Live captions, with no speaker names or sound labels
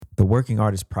The Working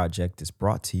Artist Project is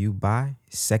brought to you by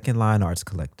Second Line Arts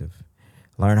Collective.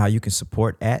 Learn how you can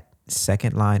support at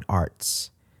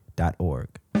secondlinearts.org.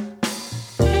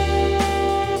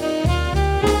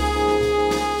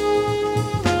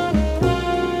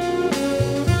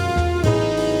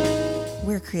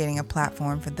 We're creating a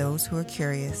platform for those who are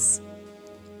curious,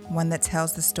 one that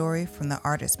tells the story from the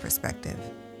artist's perspective.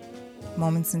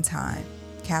 Moments in time,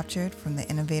 captured from the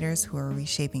innovators who are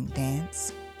reshaping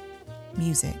dance,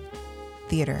 music,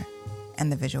 theater, and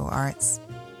the visual arts.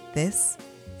 This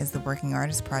is the Working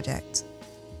Artist Project.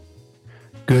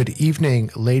 Good evening,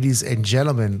 ladies and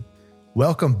gentlemen.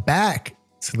 Welcome back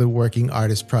to the Working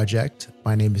Artist Project.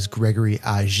 My name is Gregory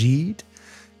Azúl.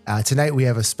 Tonight we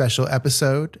have a special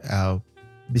episode.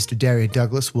 Mr. Darian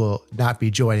Douglas will not be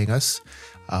joining us.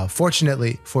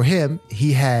 Fortunately for him,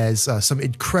 he has some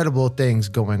incredible things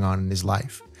going on in his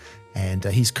life. And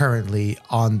he's currently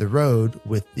on the road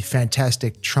with the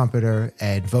fantastic trumpeter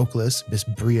and vocalist, Miss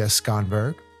Bria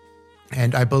Skonberg.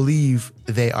 And I believe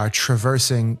they are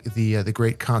traversing the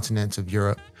great continent of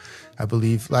Europe. I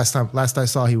believe last I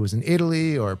saw he was in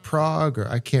Italy or Prague, or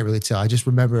I can't really tell. I just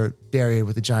remember Darian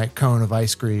with a giant cone of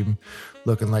ice cream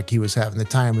looking like he was having the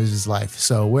time of his life.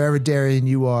 So wherever, Darian,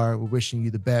 you are, we're wishing you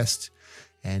the best.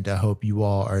 And I hope you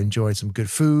all are enjoying some good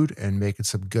food and making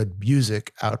some good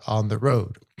music out on the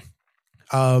road.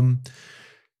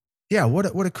 Yeah,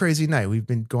 what a crazy night. We've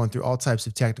been going through all types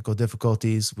of technical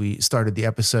difficulties. We started the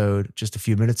episode just a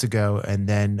few minutes ago, and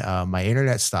then my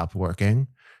internet stopped working.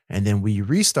 And then we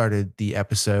restarted the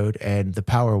episode and the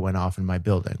power went off in my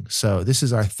building. So this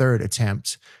is our third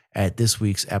attempt at this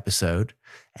week's episode.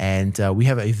 And we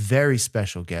have a very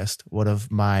special guest, one of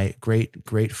my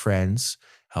great friends.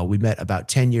 We met about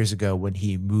 10 years ago when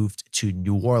he moved to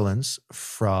New Orleans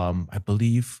from, I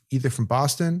believe, either from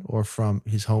Boston or from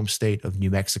his home state of New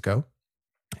Mexico.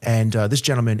 And this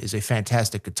gentleman is a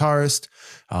fantastic guitarist,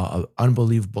 an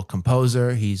unbelievable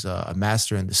composer. He's a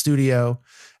master in the studio.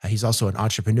 He's also an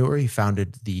entrepreneur. He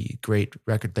founded the great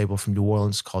record label from New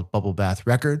Orleans called Bubble Bath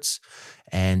Records,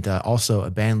 and also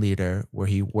a band leader where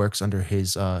he works under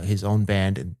his own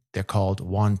band, and they're called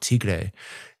Juan Tigre.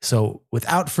 So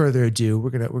without further ado, we're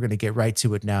gonna get right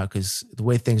to it now, because the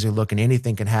way things are looking,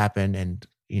 anything can happen, and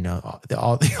you know the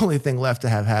only thing left to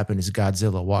have happen is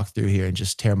Godzilla walk through here and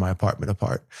just tear my apartment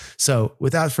apart. So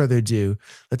without further ado,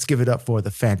 let's give it up for the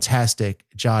fantastic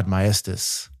John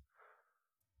Maestas.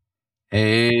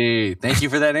 Hey, thank you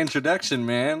for that introduction,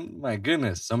 man. My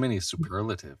goodness, so many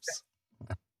superlatives.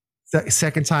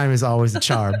 Second time is always a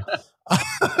charm.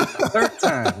 Third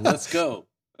time, let's go.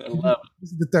 I love it.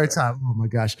 This is the third time. Oh my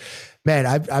gosh, man!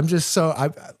 I'm just so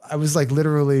I was like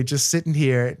literally just sitting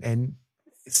here and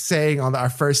saying on our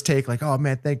first take, like, oh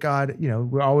man, thank God, you know,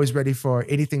 we're always ready for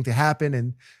anything to happen,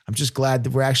 and I'm just glad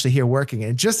that we're actually here working.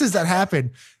 And just as that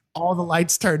happened, all the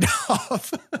lights turned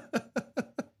off.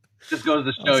 Just goes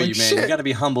to show you, man, shit. You got to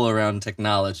be humble around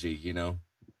technology. You know,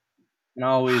 and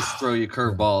always throw you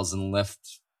curveballs and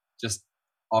just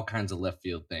all kinds of left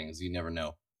field things. You never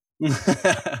know.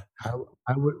 I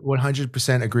would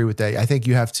 100% agree with that. I think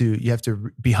you have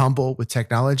to be humble with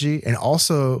technology, and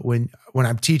also when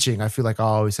I'm teaching, I feel like I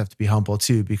always have to be humble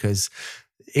too, because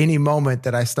any moment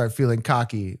that I start feeling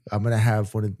cocky, I'm gonna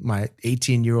have one of my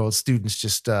 18-year-old students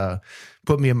just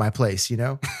put me in my place. You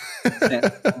know?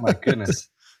 Oh my goodness.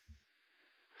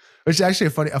 Which is actually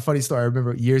a funny story. I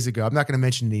remember years ago. I'm not going to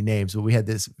mention any names, but we had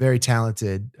this very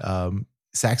talented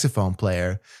saxophone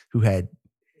player who had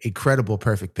incredible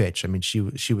perfect pitch. I mean,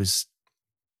 she was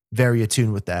very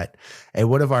attuned with that. And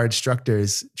one of our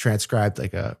instructors transcribed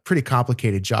like a pretty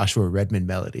complicated Joshua Redman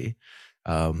melody.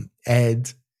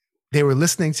 And they were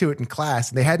listening to it in class,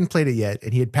 and they hadn't played it yet.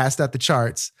 And he had passed out the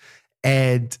charts.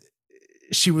 And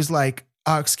she was like,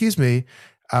 excuse me,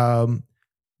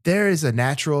 there is a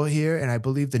natural here, and I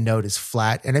believe the note is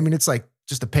flat. And I mean, it's like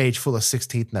just a page full of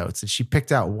 16th notes. And she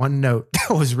picked out one note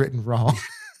that was written wrong.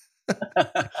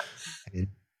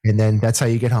 And then that's how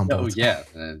you get humbled. Oh, yeah.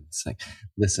 It's like,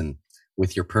 listen,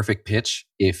 with your perfect pitch,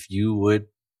 if you would,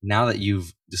 now that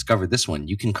you've discovered this one,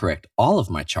 you can correct all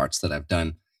of my charts that I've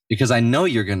done, because I know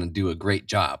you're going to do a great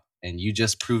job, and you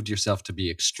just proved yourself to be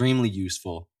extremely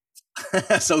useful.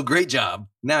 So great job.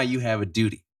 Now you have a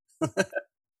duty.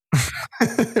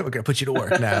 We're going to put you to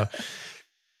work now.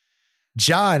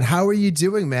 John, how are you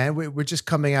doing, man? We're just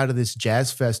coming out of this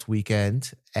Jazz Fest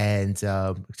weekend, and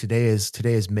today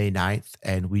is May 9th,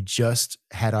 and we just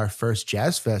had our first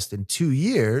Jazz Fest in 2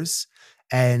 years.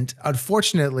 And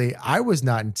unfortunately, I was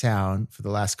not in town for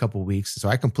the last couple of weeks, so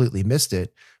I completely missed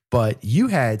it. but you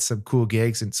had some cool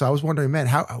gigs. And so I was wondering, man,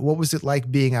 what was it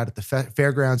like being out at the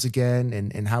fairgrounds again?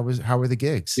 And how were the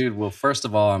gigs? Dude, well, first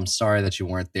of all, I'm sorry that you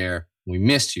weren't there. We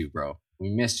missed you, bro. We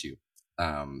missed you.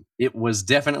 It was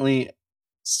definitely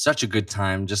such a good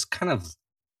time, just kind of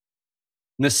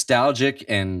nostalgic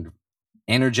and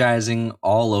energizing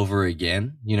all over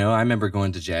again. You know, I remember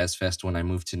going to Jazz Fest when I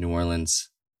moved to New Orleans.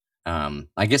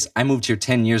 I guess I moved here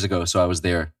 10 years ago, so I was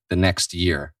there the next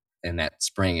year in that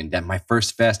spring. And that my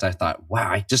first fest, I thought, wow,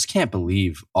 I just can't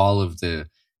believe all of the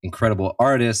incredible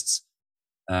artists,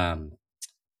 the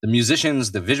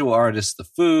musicians, the visual artists, the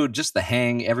food, just the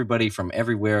hang, everybody from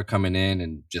everywhere coming in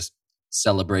and just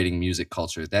celebrating music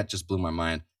culture. That just blew my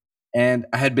mind. And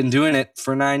I had been doing it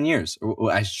for 9 years.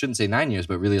 Or I shouldn't say 9 years,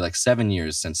 but really like 7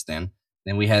 years since then.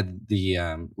 Then we had the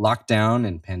lockdown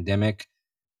and pandemic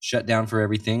shut down for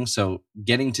everything. So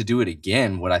getting to do it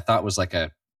again, what I thought was like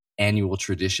a annual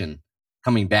tradition,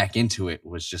 coming back into it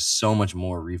was just so much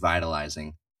more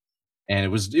revitalizing. And it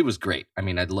was great. I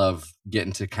mean, I'd love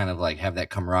getting to kind of like have that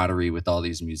camaraderie with all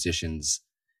these musicians,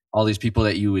 all these people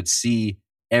that you would see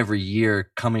every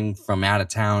year coming from out of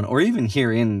town or even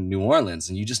here in New Orleans.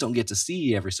 And you just don't get to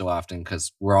see every so often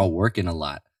because we're all working a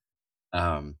lot.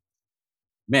 Man,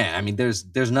 I mean,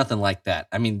 there's nothing like that.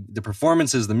 I mean, the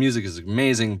performances, the music is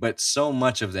amazing, but so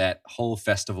much of that whole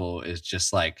festival is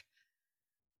just like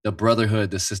the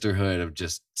brotherhood, the sisterhood of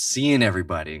just seeing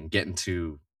everybody and getting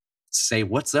to say,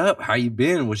 what's up? How you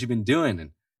been? What you been doing?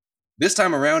 And this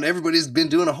time around, everybody's been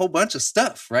doing a whole bunch of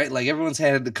stuff, right? Like everyone's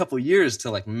had a couple years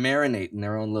to like marinate in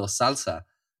their own little salsa.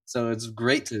 So it's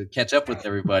great to catch up with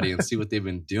everybody and see what they've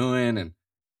been doing and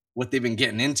what they've been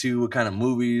getting into, what kind of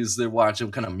movies they're watching,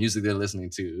 what kind of music they're listening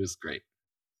to. It was great.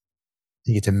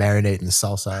 You get to marinate in the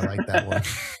salsa. I like that one.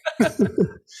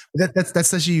 That's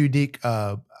such a unique,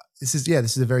 this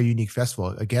is a very unique festival.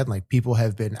 Again, like people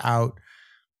have been out,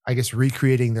 I guess,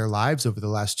 recreating their lives over the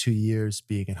last 2 years,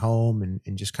 being at home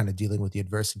and just kind of dealing with the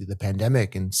adversity of the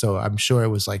pandemic. And so I'm sure it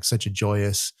was like such a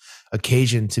joyous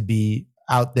occasion to be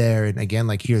out there and again,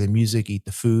 like hear the music, eat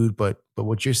the food, but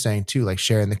what you're saying too, like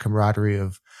sharing the camaraderie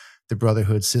of the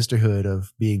brotherhood, sisterhood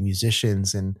of being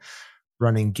musicians and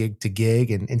running gig to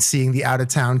gig and seeing the out of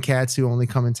town cats who only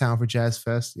come in town for Jazz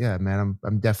Fest. Yeah, man,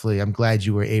 I'm glad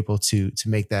you were able to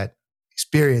make that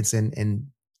experience. And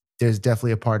there's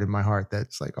definitely a part in my heart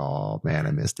that's like, oh man,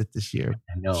 I missed it this year.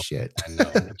 I know. Shit. I know.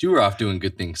 But you were off doing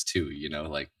good things too, you know,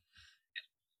 like.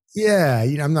 Yeah,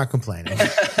 I'm not complaining.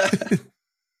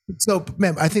 So,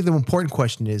 man, I think the important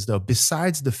question is though,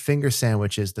 besides the finger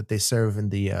sandwiches that they serve in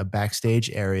the backstage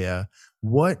area,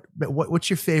 what's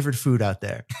your favorite food out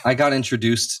there? I got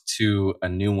introduced to a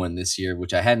new one this year,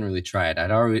 which I hadn't really tried.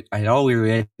 I'd already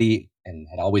and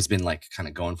had always been like kind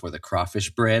of going for the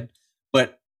crawfish bread,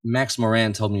 but Max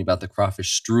Moran told me about the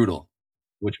crawfish strudel,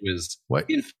 which was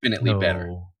infinitely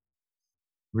better.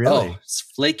 Really? Oh, it's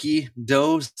flaky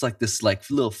dough. It's like this like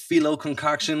little phyllo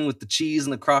concoction with the cheese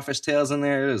and the crawfish tails in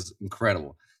there. It was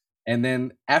incredible. And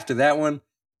then after that one,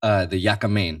 the yucca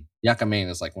main. Yucca main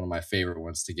is like one of my favorite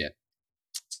ones to get.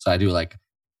 So I do like,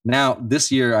 now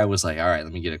this year I was like, all right,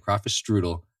 let me get a crawfish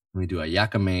strudel. Let me do a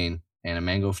yucca main and a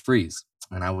mango freeze.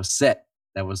 And I was set.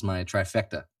 That was my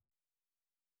trifecta.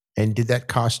 And did that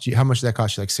cost you, how much did that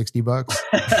cost you? Like $60?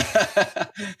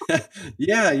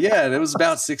 Yeah. It was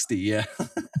about 60. Yeah.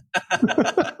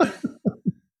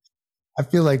 I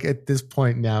feel like at this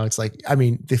point now, it's like, I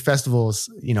mean, the festival's,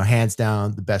 hands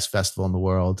down the best festival in the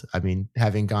world. I mean,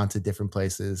 having gone to different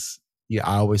places,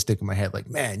 I always think in my head, like,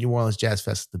 man, New Orleans Jazz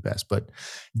Fest is the best, but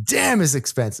damn, it's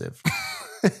expensive.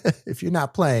 If you're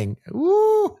not playing,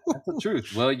 woo. That's the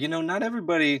truth. Well, not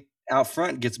everybody out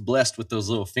front gets blessed with those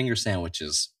little finger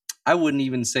sandwiches. I wouldn't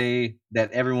even say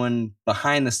that everyone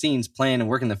behind the scenes playing and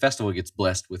working the festival gets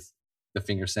blessed with the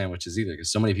finger sandwiches either,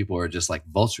 because so many people are just like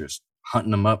vultures, hunting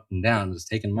them up and down, just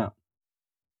taking them out.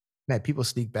 Man, people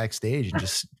sneak backstage and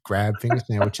just grab finger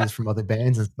sandwiches from other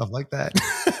bands and stuff like that.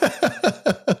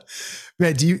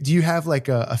 Man, do you have like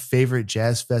a favorite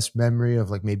Jazz Fest memory of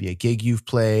like maybe a gig you've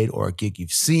played or a gig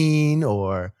you've seen,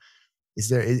 or is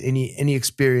there any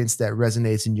experience that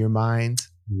resonates in your mind?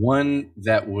 One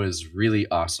that was really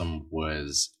awesome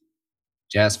was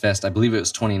Jazz Fest. I believe it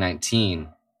was 2019.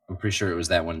 I'm pretty sure it was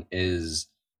that one. Is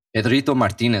Pedrito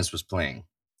Martinez was playing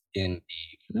in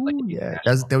the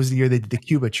that was the year they did the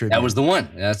Cuba tribute. That was the one.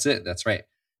 That's it. That's right.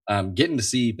 Getting to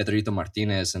see Pedrito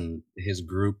Martinez and his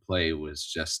group play was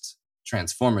just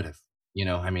transformative.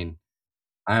 I mean,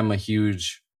 I'm a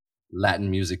huge Latin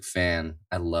music fan.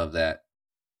 I love that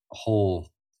whole.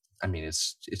 I mean,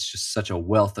 it's just such a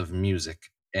wealth of music,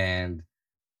 and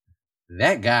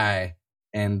that guy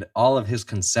and all of his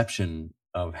conception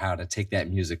of how to take that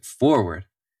music forward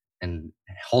and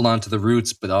hold on to the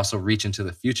roots, but also reach into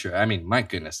the future. I mean, my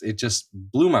goodness, it just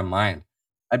blew my mind.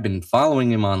 I've been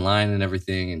following him online and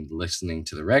everything and listening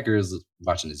to the records,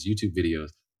 watching his YouTube videos,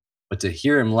 but to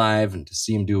hear him live and to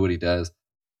see him do what he does,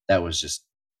 that was just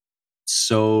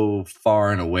so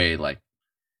far and away, like,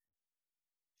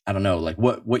 I don't know, like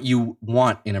what you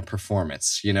want in a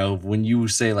performance, you know, when you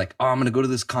say like, oh, I'm going to go to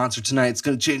this concert tonight, it's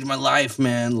going to change my life,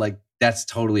 man. Like, that's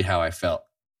totally how I felt.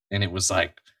 And it was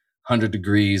like 100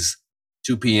 degrees,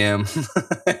 2 p.m.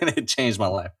 and it changed my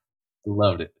life. I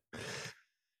loved it.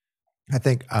 I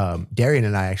think Darian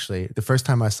and I actually, the first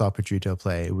time I saw Pedrito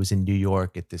play, it was in New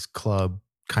York at this club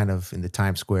kind of in the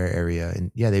Times Square area.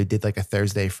 And yeah, they did like a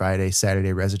Thursday, Friday,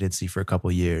 Saturday residency for a couple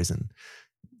of years. And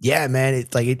yeah, man,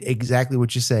 it's like exactly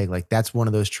what you're saying. Like, that's one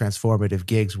of those transformative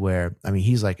gigs where, I mean,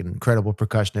 he's like an incredible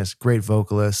percussionist, great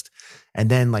vocalist. And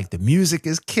then like the music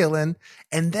is killing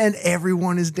and then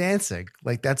everyone is dancing.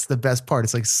 Like, that's the best part.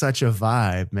 It's like such a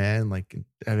vibe, man. Like,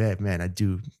 man, I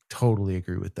do totally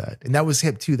agree with that. And that was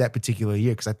hip too that particular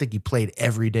year, because I think he played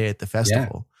every day at the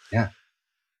festival. Yeah.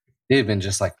 They've been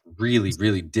just like really,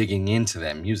 really digging into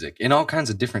that music in all kinds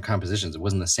of different compositions. It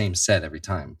wasn't the same set every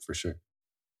time, for sure.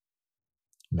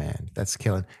 Man, that's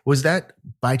killing. Was that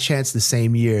by chance the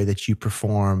same year that you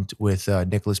performed with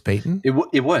Nicholas Payton?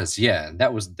 It was, yeah.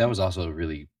 That was also a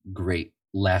really great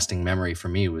lasting memory for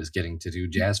me, was getting to do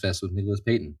Jazz Fest with Nicholas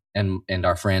Payton and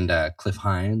our friend Cliff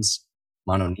Hines.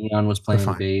 Mono Neon was playing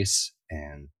the bass,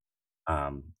 and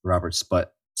Robert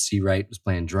Sput Seawright was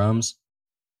playing drums.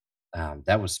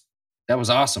 That was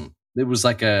awesome. It was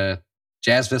like a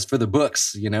Jazz Fest for the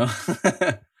books, you know.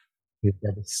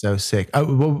 That is so sick.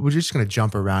 Well, we're just going to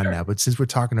jump around now, but since we're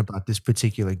talking about this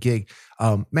particular gig,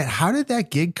 man, how did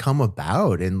that gig come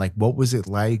about? And like, what was it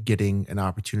like getting an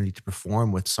opportunity to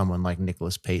perform with someone like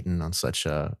Nicholas Payton on such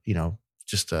a, you know,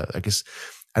 just a, I guess,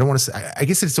 I don't want to say, I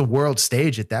guess it's a world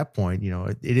stage at that point, you know,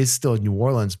 it is still New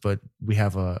Orleans, but we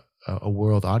have a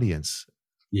world audience.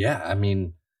 Yeah. I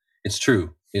mean, it's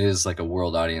true. It is like a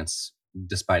world audience,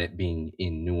 despite it being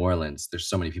in New Orleans. There's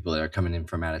so many people that are coming in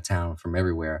from out of town, from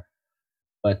everywhere.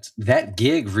 But that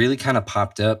gig really kind of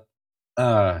popped up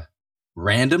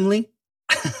randomly.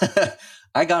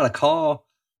 I got a call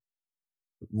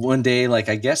one day, like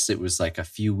I guess it was like a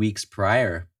few weeks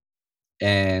prior.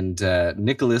 And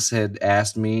Nicholas had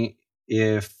asked me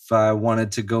if I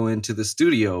wanted to go into the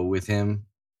studio with him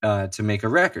to make a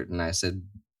record. And I said,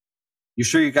 you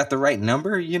sure you got the right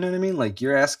number? You know what I mean? Like,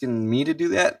 you're asking me to do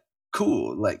that?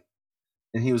 Cool. Like,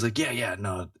 and he was like, yeah,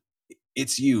 no,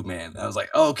 it's you, man. I was like,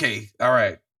 oh, okay, all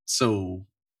right. So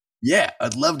yeah,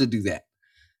 I'd love to do that.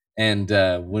 And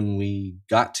when we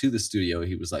got to the studio,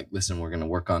 he was like, listen, we're going to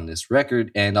work on this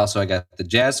record. And also I got the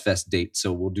Jazz Fest date.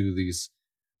 So we'll do these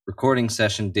recording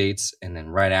session dates. And then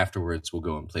right afterwards, we'll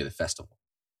go and play the festival.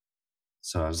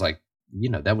 So I was like, you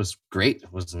know, that was great.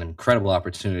 It was an incredible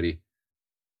opportunity.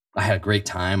 I had a great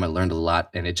time. I learned a lot.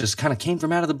 And it just kind of came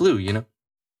from out of the blue, you know.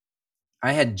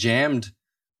 I had jammed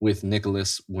with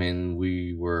Nicholas when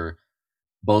we were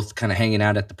both kind of hanging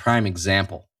out at the Prime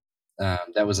Example.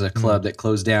 That was a club that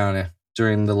closed down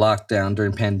during the lockdown,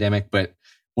 during pandemic, but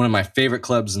one of my favorite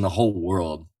clubs in the whole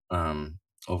world,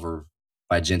 over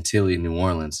by Gentilly, New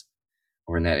Orleans,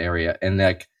 over in that area. And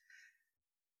like,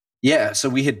 yeah, so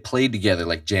we had played together,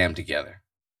 like jammed together,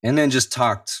 and then just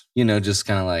talked, you know, just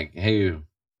kind of like, hey,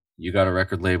 you got a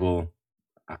record label.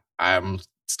 I'm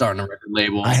starting a record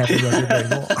label. I have a record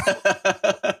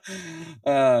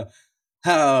label.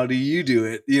 How do you do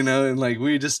it? You know, and like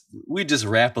we just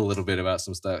rap a little bit about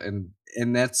some stuff,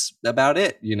 and that's about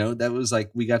it. You know, that was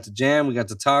like, we got to jam, we got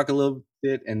to talk a little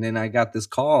bit, and then I got this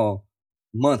call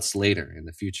months later in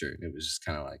the future, and it was just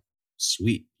kind of like,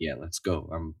 sweet, yeah, let's go.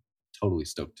 I'm totally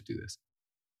stoked to do this.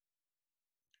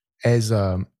 As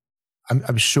I'm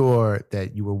sure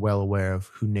that you were well aware of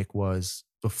who Nick was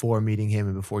before meeting him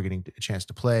and before getting a chance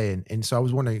to play, and so I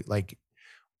was wondering, like,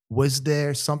 was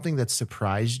there something that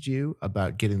surprised you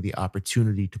about getting the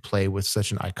opportunity to play with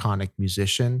such an iconic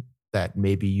musician that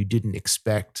maybe you didn't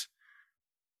expect,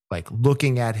 like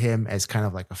looking at him as kind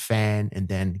of like a fan and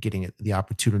then getting the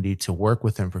opportunity to work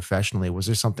with him professionally? Was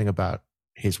there something about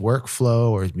his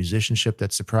workflow or his musicianship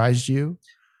that surprised you?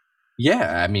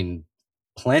 Yeah, I mean,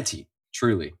 plenty,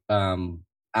 truly.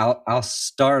 I'll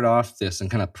start off this and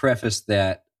kind of preface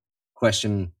that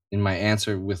question in my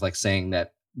answer with like saying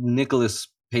that Nicholas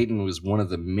Payton was one of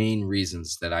the main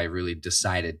reasons that I really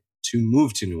decided to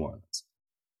move to New Orleans.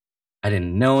 I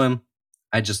didn't know him.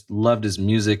 I just loved his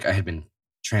music. I had been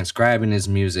transcribing his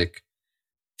music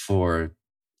for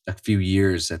a few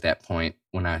years at that point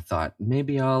when I thought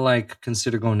maybe I'll like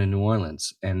consider going to New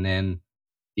Orleans. And then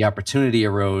the opportunity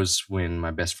arose when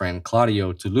my best friend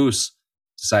Claudio Toulouse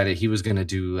decided he was going to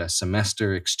do a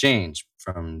semester exchange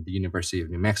from the University of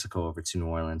New Mexico over to New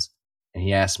Orleans. And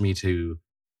he asked me to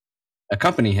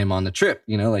accompany him on the trip,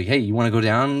 like, hey, you want to go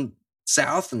down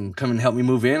south and come and help me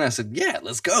move in? I said, yeah,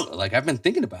 let's go. Like, I've been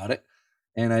thinking about it,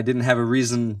 and I didn't have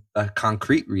a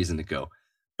concrete reason to go.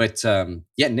 But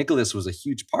Nicholas was a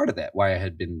huge part of that, why I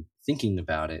had been thinking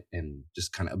about it and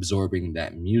just kind of absorbing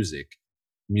that music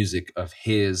of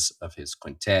his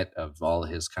quintet, of all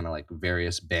his kind of like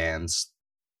various bands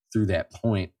through that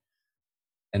point.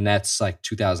 And that's like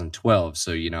 2012.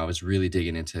 So, I was really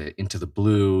digging into the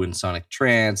blue and sonic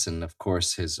trance, and of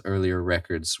course his earlier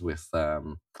records with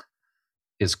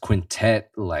his quintet,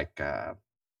 like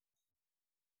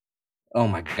oh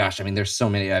my gosh, I mean, there's so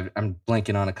many. I'm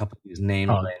blanking on a couple of these names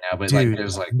right now, but dude, like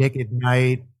there's like Nick at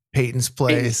Night, Peyton's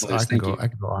Place. I can go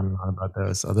on and on about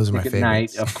those. Oh, those are my favorites.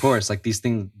 Night, of course. Like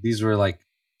these were like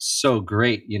so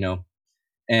great,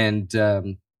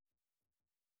 and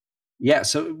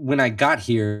so when I got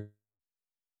here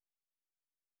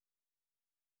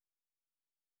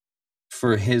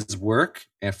for his work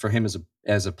and for him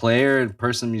as a player and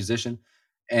person, musician,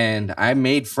 and I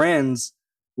made friends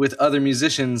with other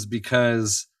musicians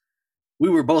because we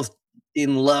were both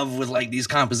in love with like these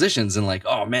compositions and like,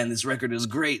 oh man, this record is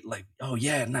great. Like, oh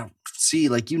yeah, now see,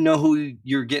 like, who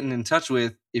you're getting in touch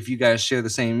with if you guys share the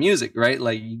same music, right?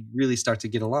 Like, you really start to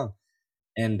get along.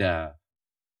 And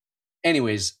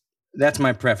anyways, that's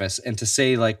my preface. And to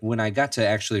say, like, when I got to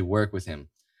actually work with him,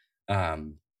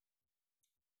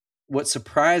 what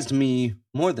surprised me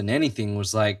more than anything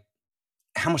was like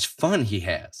how much fun he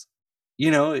has.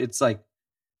 It's like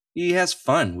he has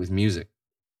fun with music.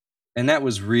 And that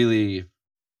was really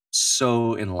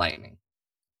so enlightening,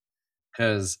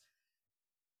 because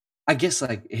I guess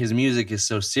like his music is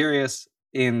so serious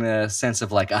in the sense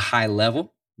of like a high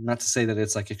level. Not to say that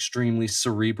it's like extremely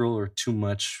cerebral or too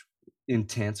much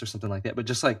intense or something like that, but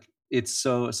just like it's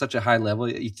such a high level.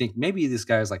 You think maybe this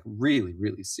guy is like really,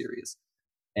 really serious.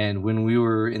 And when we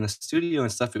were in the studio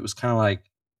and stuff, it was kind of like,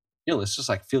 yo, let's just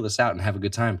like feel this out and have a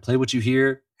good time. Play what you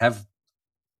hear.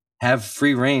 Have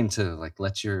free reign to like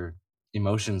let your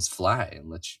emotions fly and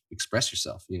let you express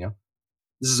yourself.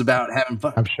 This is about having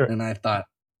fun. I'm sure. And I thought,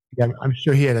 yeah, I'm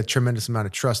sure he had a tremendous amount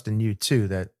of trust in you too,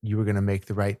 that you were going to make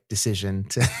the right decision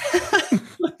to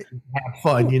have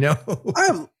fun.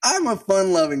 I'm a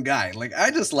fun-loving guy. Like,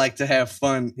 I just like to have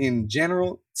fun in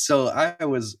general. So I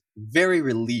was very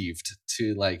relieved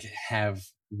to like have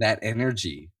that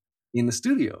energy in the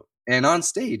studio and on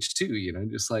stage too.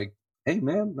 Just like, hey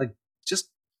man, like, just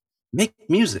make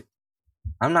music.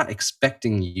 I'm not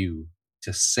expecting you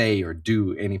to say or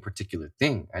do any particular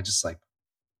thing. I just like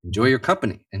enjoy your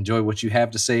company, enjoy what you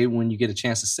have to say when you get a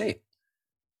chance to say it.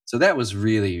 So that was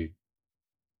really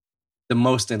the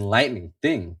most enlightening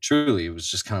thing. Truly, it was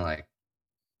just kind of like,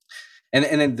 and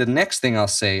then the next thing I'll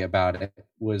say about it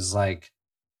was like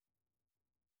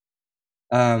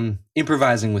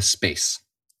improvising with space,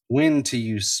 when to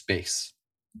use space.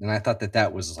 And I thought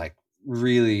that was like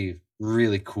really,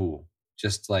 really cool.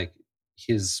 Just like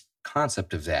his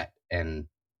concept of that, and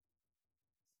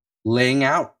laying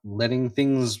out, letting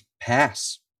things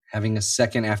pass, having a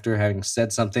second after having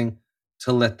said something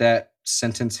to let that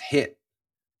sentence hit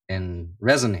and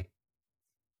resonate.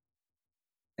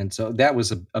 And so that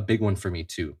was a big one for me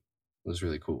too. It was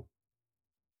really cool.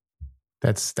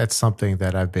 That's something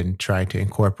that I've been trying to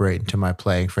incorporate into my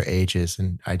playing for ages,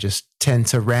 and I just tend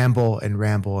to ramble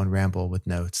with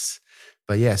notes.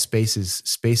 But yeah,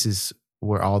 spaces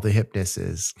where all the hipness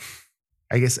is.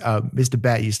 I guess Mr.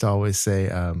 Bat used to always say,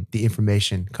 the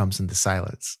information comes in the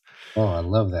silence. Oh, I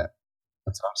love that.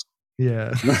 That's awesome.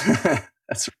 Yeah.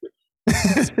 That's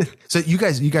So you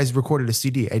guys recorded a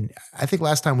CD, and I think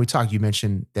last time we talked, you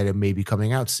mentioned that it may be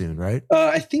coming out soon, right?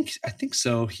 I think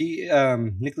so. He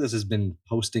Nicholas has been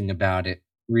posting about it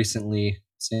recently,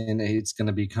 saying that it's going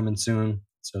to be coming soon.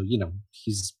 So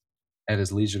he's at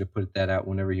his leisure to put that out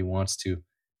whenever he wants to.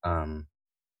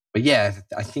 But yeah,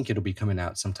 I think it'll be coming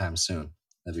out sometime soon.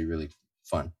 That'd be really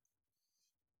fun.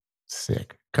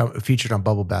 Sick. Featured on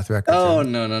Bubble Bath Records. Oh, right?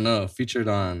 No. Featured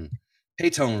on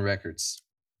Payton Records.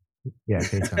 Yeah,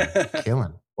 Payton.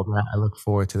 Killing. Well, I look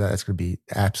forward to that. That's going to be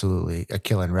absolutely a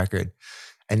killing record.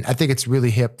 And I think it's really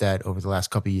hip that over the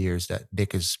last couple of years that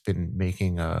Nick has been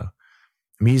making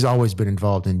he's always been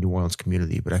involved in New Orleans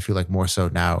community, but I feel like more so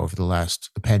now over the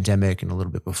pandemic and a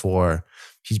little bit before,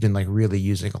 he's been like really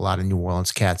using a lot of New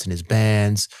Orleans cats in his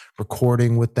bands,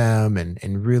 recording with them,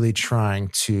 and really trying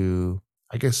to,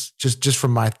 I guess, just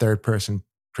from my third person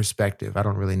perspective, I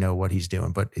don't really know what he's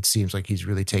doing, but it seems like he's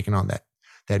really taken on that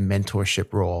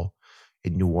mentorship role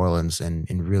in New Orleans and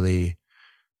really,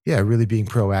 really being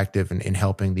proactive in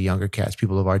helping the younger cats,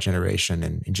 people of our generation,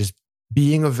 and just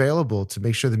being available to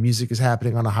make sure the music is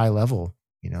happening on a high level,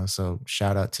 So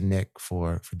shout out to Nick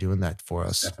for doing that for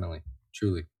us. Definitely.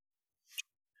 Truly.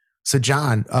 So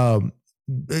John,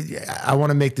 I want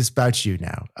to make this about you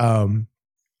now.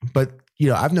 But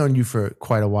I've known you for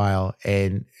quite a while,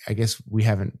 and I guess we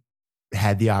haven't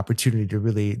had the opportunity to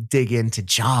really dig into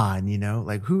John,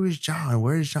 like who is John?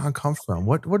 Where does John come from?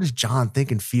 What does John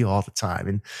think and feel all the time?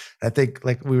 And I think,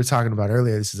 like we were talking about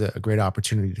earlier, this is a great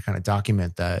opportunity to kind of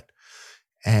document that.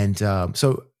 And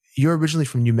so you're originally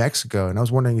from New Mexico, and I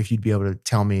was wondering if you'd be able to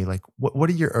tell me, like, what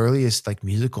are your earliest like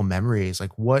musical memories?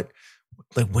 Like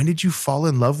when did you fall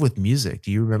in love with music?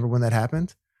 Do you remember when that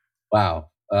happened? Wow.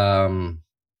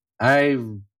 I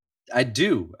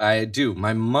do.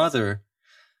 My mother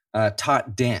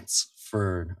taught dance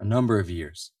for a number of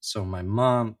years. So my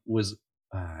mom was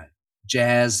a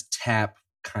jazz tap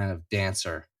kind of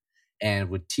dancer and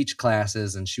would teach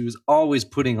classes, and she was always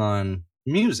putting on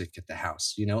music at the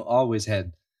house, always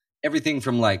had everything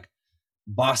from like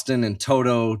Boston and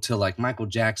Toto to like Michael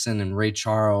Jackson and Ray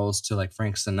Charles to like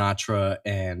Frank Sinatra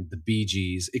and the Bee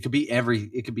Gees. It could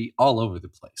be all over the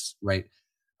place, right?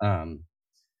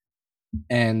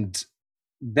 And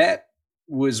that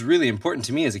was really important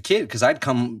to me as a kid, because I'd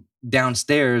come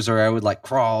downstairs, or I would like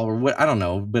crawl, or what, I don't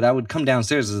know, but I would come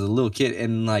downstairs as a little kid,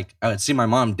 and like I would see my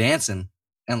mom dancing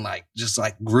and like just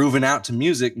like grooving out to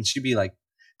music, and she'd be like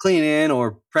cleaning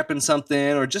or prepping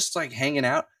something or just like hanging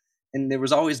out, and there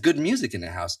was always good music in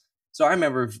the house. So I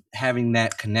remember having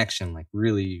that connection like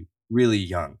really, really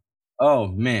young. Oh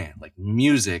man, like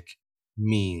music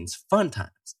means fun times.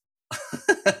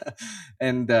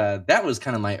 And that was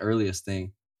kind of my earliest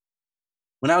thing.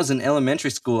 When I was in elementary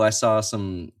school, I saw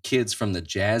some kids from the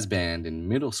jazz band in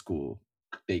middle school.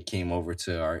 They came over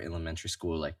to our elementary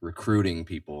school, like recruiting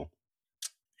people.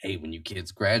 Hey, when you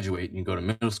kids graduate and you go to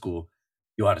middle school,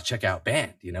 you ought to check out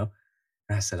band, And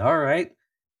I said, all right.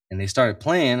 And they started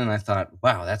playing, and I thought,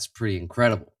 wow, that's pretty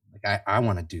incredible. Like I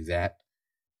want to do that.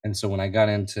 And so when I got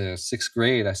into 6th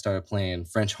grade, I started playing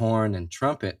French horn and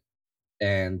trumpet.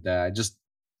 And I just,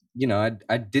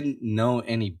 I didn't know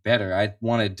any better. I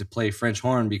wanted to play French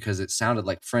horn because it sounded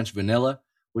like French vanilla,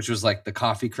 which was like the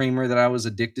coffee creamer that I was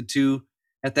addicted to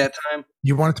at that time.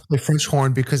 You wanted to play French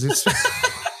horn because it's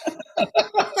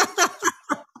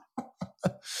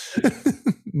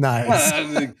nice.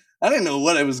 I didn't know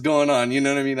what was going on. You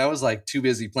know what I mean? I was like too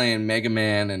busy playing Mega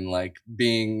Man and like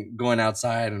going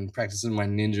outside and practicing my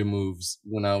ninja moves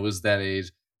when I was that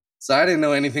age. So I didn't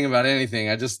know anything about anything.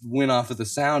 I just went off of the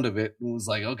sound of it and was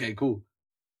like, okay, cool.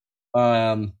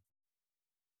 So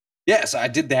I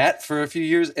did that for a few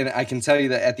years. And I can tell you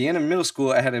that at the end of middle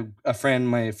school, I had a friend,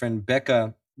 my friend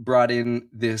Becca, brought in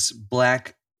this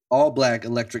all black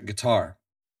electric guitar.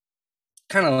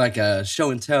 Kind of like a show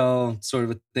and tell sort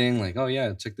of a thing. Like, oh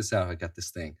yeah, check this out. I got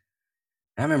this thing.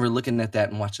 And I remember looking at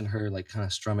that and watching her like kind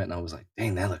of strum it. And I was like,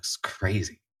 dang, that looks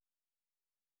crazy.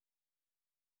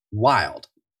 Wild.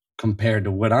 Compared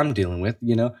to what I'm dealing with,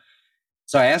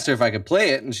 So I asked her if I could play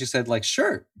it, and she said, like,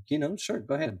 sure, sure,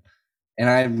 go ahead. And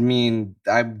I mean,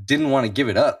 I didn't want to give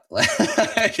it up.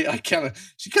 She kind of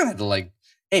had to like,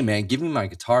 hey man, give me my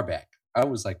guitar back. I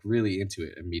was like really into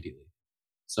it immediately.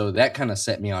 So that kind of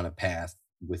set me on a path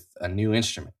with a new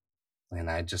instrument.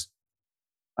 And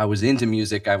I was into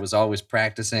music. I was always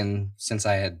practicing since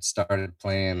I had started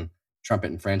playing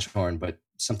trumpet and French horn, but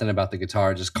something about the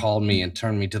guitar just called me and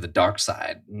turned me to the dark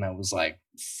side. And I was like,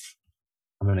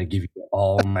 I'm going to give you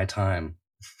all my time.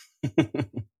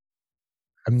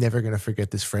 I'm never going to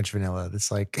forget this French vanilla.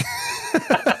 It's like,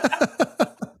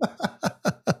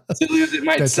 silly as it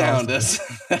might sound,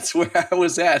 awesome. That's where I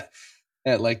was at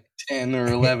like 10 or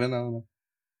 11. I don't know.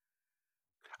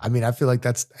 I mean, I feel like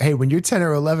when you're 10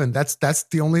 or 11, that's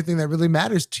the only thing that really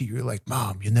matters to you. You're like,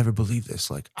 Mom, you'll never believe this.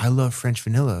 Like, I love French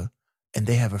vanilla, and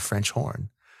they have a French horn.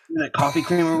 That coffee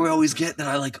creamer we always get that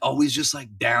I like always just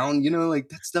like down, like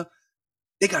that stuff.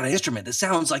 They got an instrument that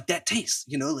sounds like that taste,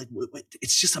 like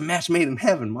it's just a match made in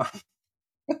heaven, Mom.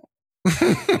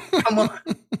 Come on.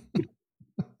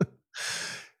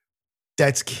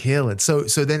 That's killing. So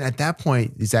then at that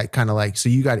point, is that kind of like, so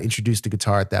you got introduced to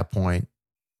guitar at that point?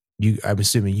 I'm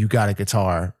assuming you got a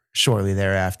guitar shortly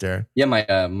thereafter. Yeah,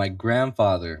 my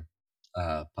grandfather,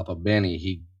 Papa Benny,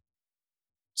 he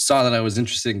saw that I was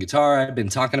interested in guitar. I'd been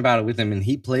talking about it with him, and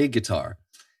he played guitar.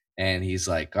 And he's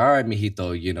like, all right,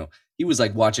 mijito, he was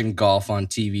like watching golf on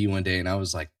TV one day, and I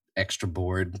was like extra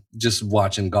bored just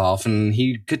watching golf, and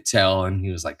he could tell, and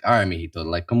he was like, all right, mijito,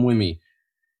 like come with me.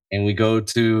 And we go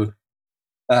to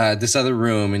this other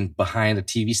room, and behind a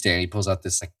TV stand, he pulls out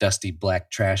this like dusty black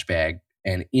trash bag,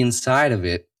 and inside of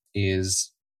it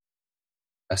is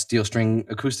a steel string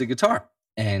acoustic guitar.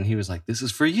 And he was like, "This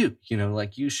is for you. You know,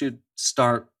 like you should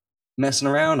start messing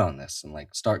around on this and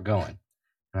like start going."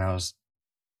 And I was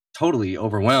totally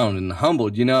overwhelmed and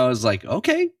humbled. You know, I was like,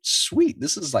 "Okay, sweet.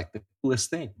 This is like the coolest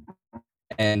thing."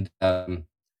 And that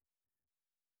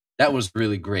was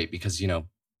really great because, you know,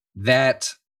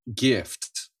 that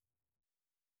gift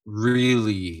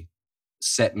really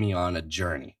set me on a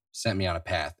journey, set me on a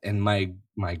path. And my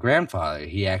grandfather,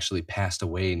 he actually passed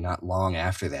away not long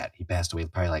after that. He passed away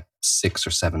probably like 6 or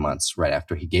 7 months right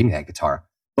after he gave me that guitar.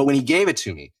 But when he gave it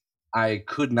to me, I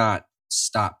could not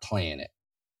stop playing it.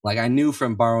 Like I knew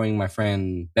from borrowing my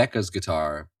friend Becca's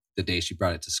guitar the day she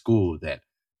brought it to school that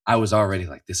I was already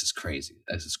like, this is crazy.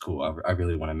 This is cool. I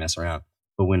really want to mess around.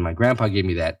 But when my grandpa gave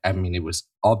me that, I mean, it was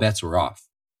all bets were off.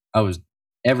 I was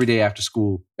every day after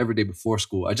school, every day before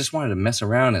school, I just wanted to mess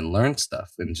around and learn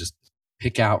stuff and just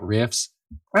pick out riffs.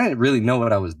 I didn't really know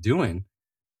what I was doing,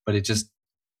 but it just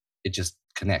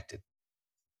connected.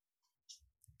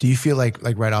 Do you feel like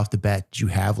right off the bat, you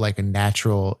have like a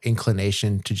natural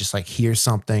inclination to just like hear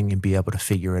something and be able to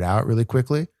figure it out really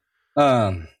quickly?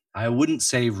 I wouldn't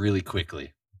say really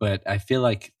quickly, but I feel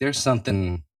like I have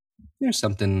something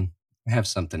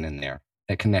in there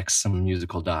that connects some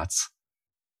musical dots.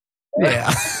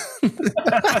 Yeah.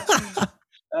 That's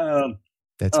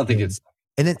I don't think it's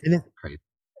and then crazy.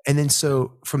 And then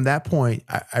so from that point,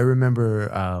 I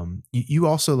remember you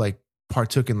also like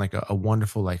partook in like a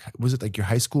wonderful, like, was it like your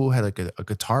high school had like a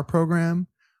guitar program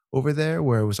over there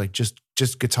where it was like just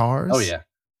guitars? Oh yeah.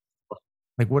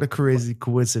 Like what a crazy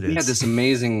coincidence. We had this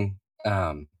amazing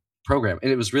program,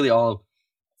 and it was really all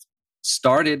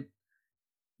started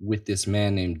with this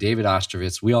man named David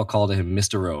Ostrovitz. We all called him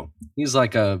Mr. O. He's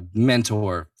like a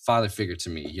mentor, father figure to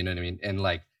me, you know what I mean? And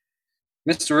like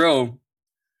Mr. O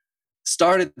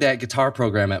started that guitar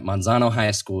program at Manzano High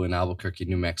School in Albuquerque,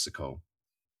 New Mexico,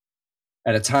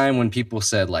 at a time when people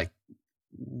said like,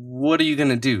 what are you going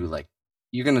to do? Like,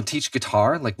 you're going to teach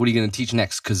guitar? Like, what are you going to teach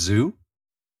next? Kazoo?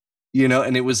 You know,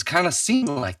 and it was kind of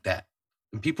seeming like that.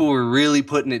 And people were really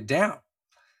putting it down.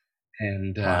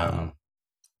 And Wow.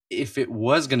 If it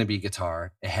was going to be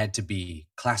guitar, it had to be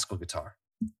classical guitar,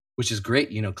 which is great.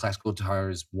 You know, classical guitar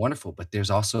is wonderful, but there's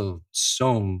also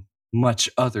so much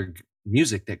other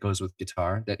music that goes with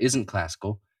guitar that isn't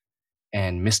classical.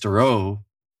 And Mr. O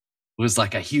was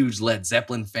like a huge Led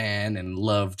Zeppelin fan and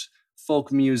loved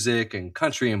folk music and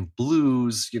country and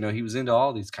blues. You know, he was into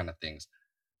all these kind of things.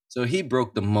 So he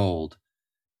broke the mold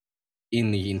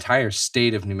in the entire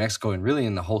state of New Mexico and really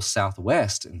in the whole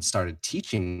Southwest and started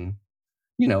teaching,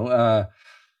 you know,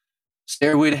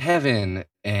 Stairway to Heaven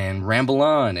and Ramble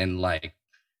On and like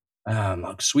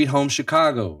Sweet Home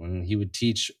Chicago. And he would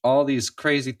teach all these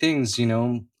crazy things, you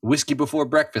know, Whiskey Before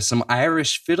Breakfast, some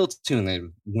Irish fiddle tune that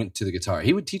went to the guitar.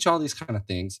 He would teach all these kind of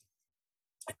things.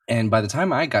 And by the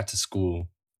time I got to school,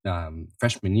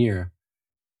 freshman year,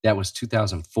 that was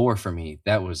 2004 for me.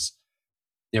 There was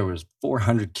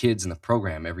 400 kids in the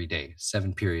program every day,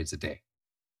 7 periods a day.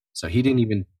 So he didn't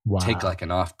even take like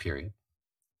an off period.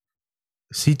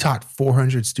 So he taught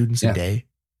 400 students a day.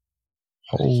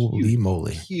 Holy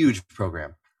moly. Huge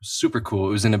program. Super cool.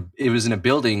 It was in a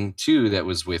building too that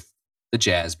was with the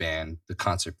jazz band, the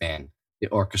concert band, the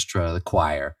orchestra, the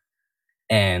choir.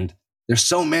 And there's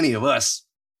so many of us,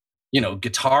 you know,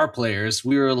 guitar players.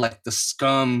 We were like the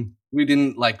scum. We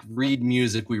didn't like read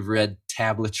music. We read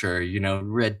tablature, you know,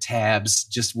 read tabs,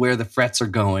 just where the frets are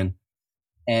going.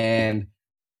 And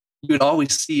you would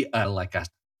always see like a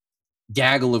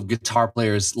gaggle of guitar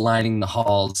players lining the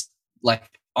halls, like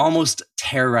almost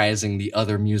terrorizing the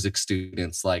other music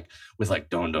students, like with like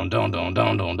don don don don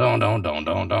don don don don don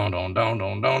don don don don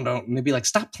don don don, and they'd be like,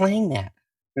 "Stop playing that!"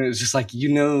 And it was just like, you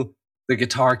know, the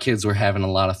guitar kids were having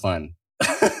a lot of fun.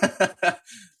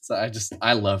 So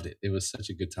I loved it. It was such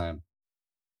a good time.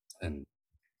 And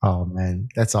oh man,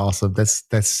 that's awesome.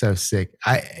 That's so sick.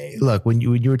 Look, when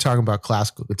you were talking about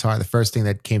classical guitar, the first thing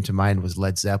that came to mind was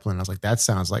Led Zeppelin. I was like, that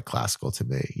sounds like classical to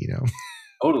me, you know.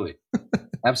 Totally.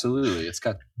 Absolutely. It's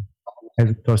got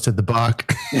as opposed to the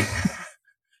Bach.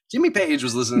 Jimmy Page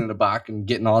was listening to Bach and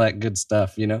getting all that good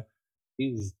stuff, you know.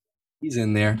 He's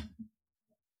in there.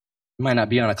 He might not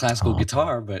be on a classical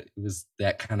guitar, but it was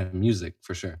that kind of music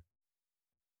for sure.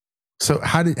 So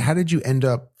how did you end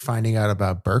up finding out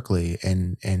about Berklee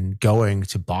and going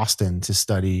to Boston to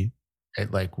study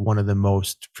at like one of the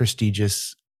most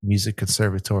prestigious music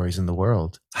conservatories in the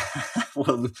world?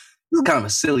 Well, this is kind of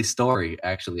a silly story,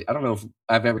 actually. I don't know if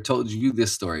I've ever told you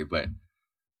this story, but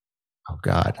Oh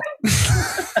God.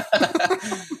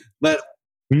 But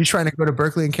were you trying to go to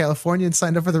Berkeley in California and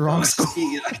signed up for the wrong school?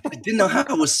 I didn't know how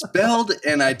it was spelled,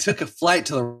 and I took a flight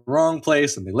to the wrong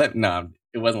place, and it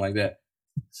wasn't like that.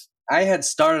 I had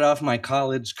started off my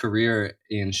college career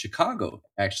in Chicago.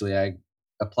 Actually, I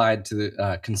applied to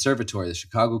the conservatory, the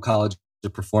Chicago College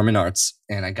of Performing Arts,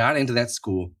 and I got into that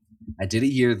school. I did a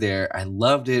year there. I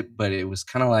loved it, but it was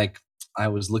kind of like I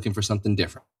was looking for something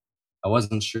different. I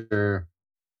wasn't sure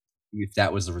if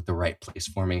that was the right place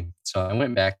for me. So I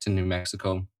went back to New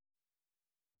Mexico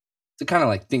to kind of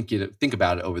like think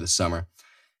about it over the summer.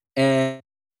 And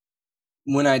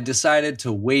when I decided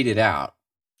to wait it out,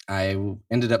 I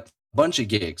ended up a bunch of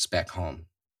gigs back home.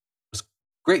 It was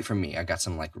great for me. I got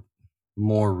some like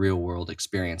more real world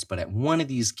experience. But at one of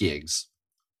these gigs,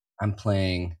 I'm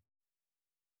playing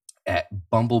at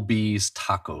Bumblebee's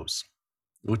Tacos,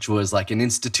 which was like an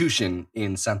institution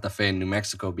in Santa Fe, New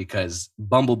Mexico, because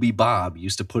Bumblebee Bob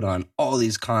used to put on all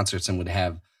these concerts and would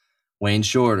have Wayne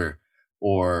Shorter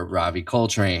or Ravi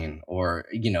Coltrane, or,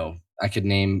 I could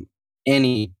name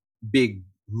any big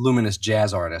luminous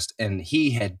jazz artist. And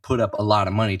he had put up a lot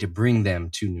of money to bring them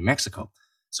to New Mexico.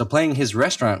 So playing his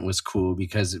restaurant was cool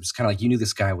because it was kind of like you knew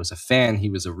this guy was a fan. He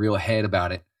was a real head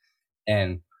about it.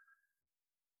 And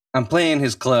I'm playing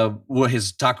his club,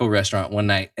 his taco restaurant one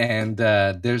night, and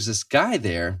there's this guy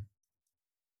there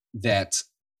that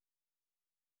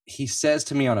he says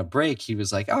to me on a break, he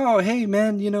was like, "Oh, hey,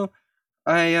 man,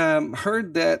 I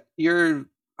heard that you're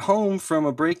home from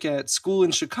a break at school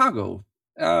in Chicago.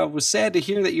 Was sad to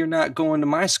hear that you're not going to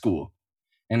my school."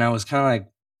 And I was kind of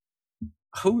like,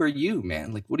 "Who are you,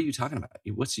 man? Like, what are you talking about?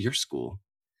 What's your school?"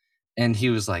 And he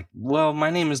was like, "Well, my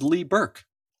name is Lee Burke.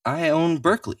 I own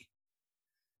Berkeley."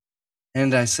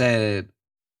 And I said,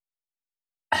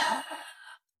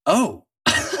 "Oh,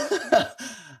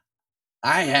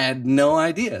 I had no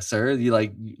idea, sir. You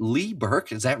like Lee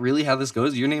Burke? Is that really how this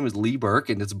goes? Your name is Lee Burke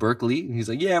and it's Berkeley?" And he's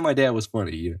like, "Yeah, my dad was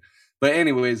funny." But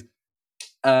anyways,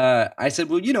 I said,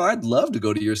 "Well, I'd love to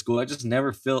go to your school. I just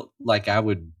never felt like I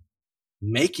would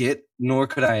make it, nor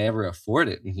could I ever afford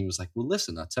it." And he was like, "Well,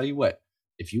 listen, I'll tell you what.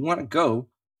 If you want to go,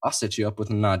 I'll set you up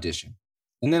with an audition.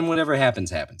 And then whatever happens,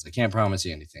 happens. I can't promise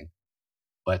you anything.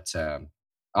 But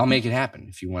I'll make it happen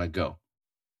if you want to go."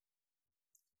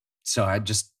 So I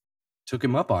just took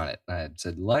him up on it. I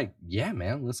said, "Yeah,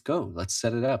 man, let's go. Let's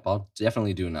set it up. I'll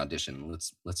definitely do an audition.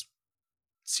 Let's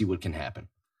see what can happen."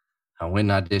 I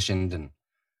went and auditioned and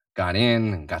got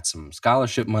in and got some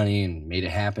scholarship money and made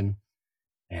it happen.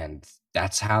 And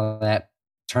that's how that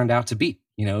turned out to be.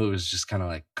 It was just kind of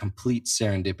like complete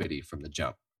serendipity from the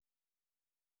jump.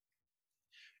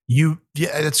 Yeah,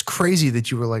 that's crazy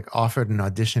that you were like offered an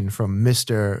audition from is it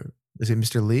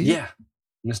Mr. Lee? Yeah.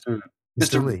 Mr.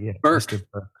 Lee, yeah. Burke.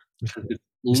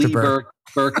 Mr. Burke.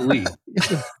 Lee Burke Lee.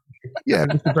 Yeah,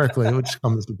 Mr. Berkeley. We'll just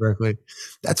call him Mr. Berkeley.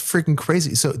 That's freaking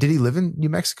crazy. So did he live in New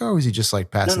Mexico or was he just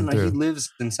like passing through? No, he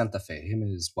lives in Santa Fe, him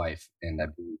and his wife. And I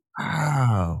believe.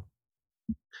 Oh.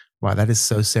 Wow, that is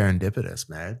so serendipitous,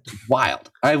 man.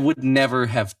 Wild. I would never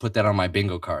have put that on my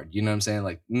bingo card. You know what I'm saying?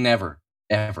 Like never,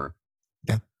 ever.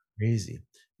 That's crazy.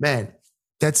 Man,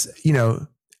 that's,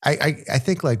 I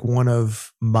think like one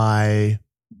of my,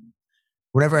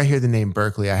 whenever I hear the name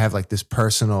Berkeley, I have like this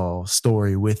personal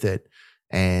story with it.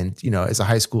 And, as a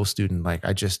high school student, like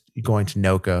I just going to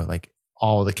NOCA, like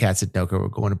all the cats at NOCA were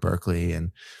going to Berkeley.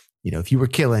 And, if you were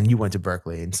killing, you went to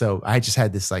Berkeley. And so I just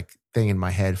had this like thing in my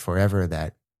head forever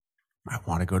that I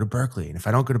want to go to Berkeley. And if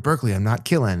I don't go to Berkeley, I'm not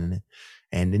killing.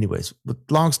 And anyways,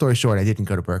 long story short, I didn't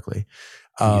go to Berkeley.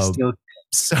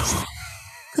 So,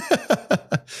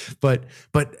 but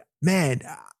man,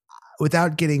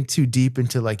 without getting too deep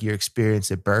into like your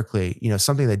experience at Berkeley,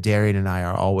 something that Darian and I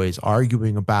are always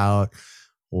arguing about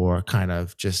or kind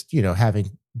of just,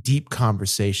 having deep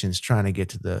conversations, trying to get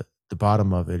to the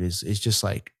bottom of it is just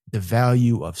like the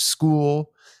value of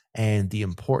school and the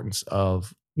importance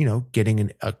of,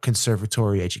 getting a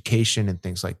conservatory education and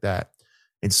things like that.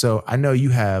 And so I know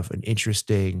you have an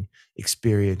interesting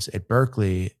experience at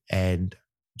Berkeley, and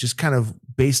just kind of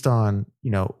based on,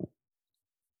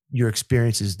 your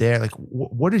experiences there, like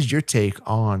what is your take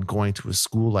on going to a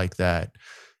school like that?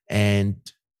 And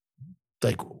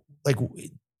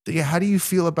how do you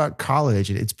feel about college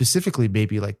and specifically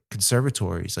maybe like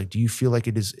conservatories? Like, do you feel like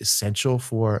it is essential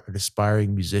for an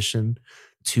aspiring musician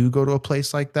to go to a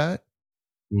place like that?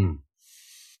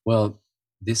 Well,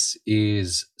 this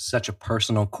is such a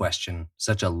personal question,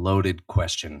 such a loaded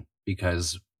question,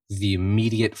 because the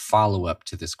immediate follow-up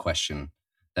to this question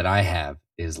that I have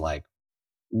is like,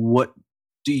 what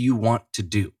do you want to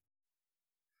do?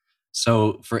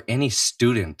 So for any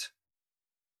student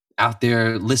out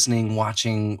there listening,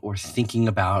 watching, or thinking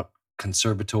about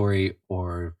conservatory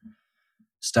or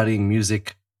studying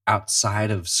music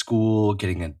outside of school,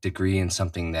 getting a degree in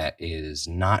something that is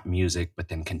not music, but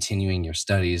then continuing your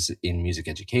studies in music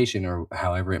education or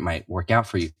however it might work out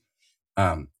for you.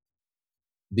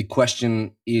 The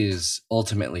question is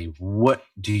ultimately, what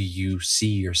do you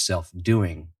see yourself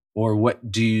doing? Or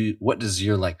what does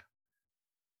your like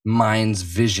mind's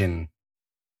vision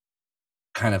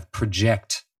kind of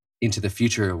project into the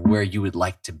future of where you would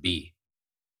like to be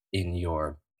in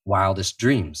your wildest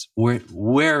dreams?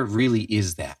 Where really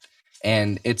is that?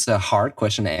 And it's a hard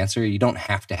question to answer. You don't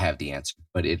have to have the answer,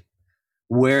 but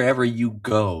wherever you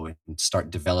go and start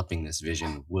developing this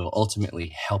vision will ultimately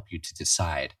help you to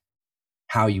decide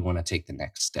how you want to take the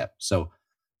next step. So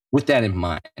with that in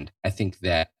mind, I think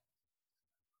that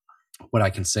what I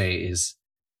can say is,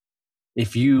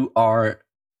 if you are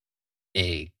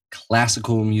a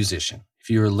classical musician, if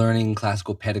you're learning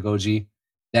classical pedagogy,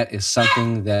 that is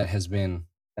something that has been,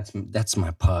 that's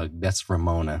my pug. That's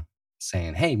Ramona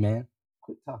saying, hey, man,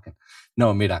 quit talking.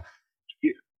 No, mira,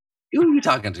 who are you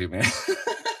talking to, man?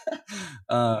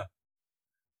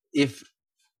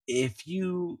 If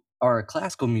you are a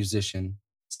classical musician,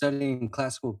 studying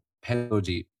classical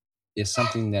pedagogy is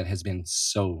something that has been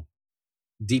so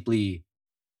deeply,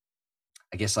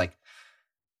 I guess, like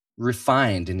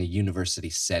refined in a university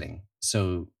setting.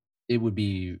 So it would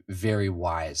be very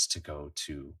wise to go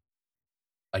to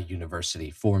a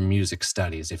university for music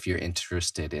studies if you're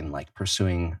interested in like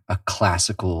pursuing a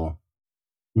classical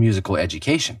musical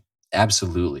education.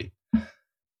 Absolutely.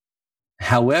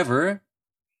 However,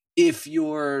 if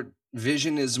your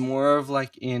vision is more of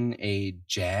like in a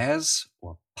jazz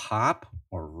or pop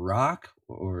or rock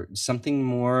or something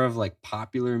more of like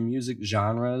popular music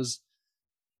genres,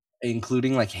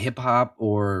 including like hip hop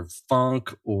or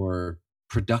funk or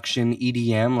production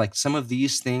EDM, like some of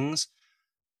these things,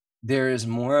 there is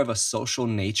more of a social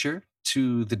nature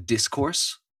to the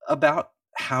discourse about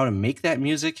how to make that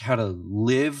music, how to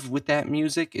live with that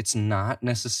music. It's not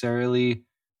necessarily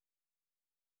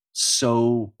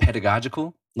so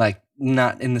pedagogical, like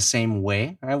not in the same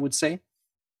way, I would say.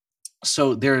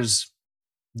 So there's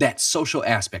that social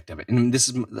aspect of it. And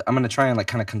I'm going to try and like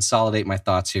kind of consolidate my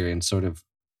thoughts here and sort of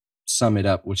sum it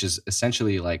up, which is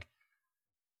essentially like,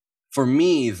 for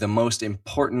me, the most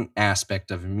important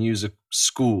aspect of music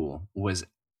school was,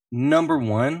 number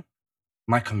one,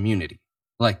 my community,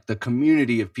 like the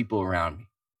community of people around me,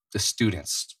 the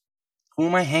students. Who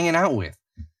am I hanging out with?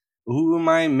 Who am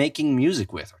I making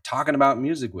music with or talking about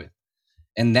music with?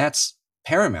 And that's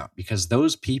paramount, because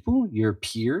those people, your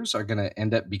peers, are going to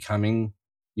end up becoming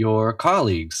your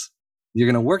colleagues. You're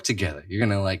going to work together. You're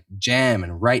going to like jam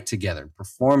and write together,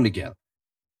 perform together.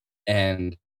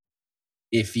 And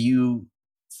if you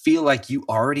feel like you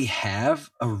already have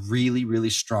a really, really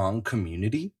strong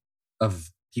community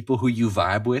of people who you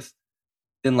vibe with,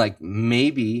 then like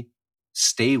maybe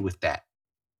stay with that.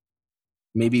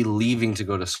 Maybe leaving to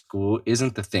go to school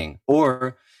isn't the thing.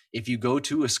 Or if you go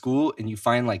to a school and you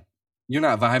find like you're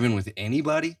not vibing with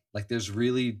anybody, like there's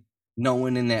really no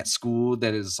one in that school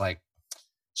that is like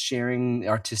sharing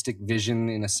artistic vision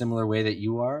in a similar way that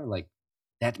you are, like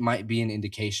that might be an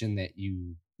indication that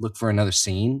you look for another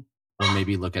scene or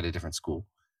maybe look at a different school.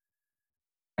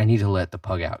 I need to let the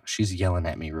pug out. She's yelling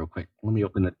at me real quick. Let me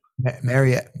open it.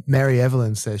 Mary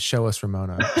Evelyn says, show us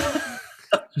Ramona.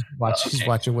 She's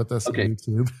watching with us on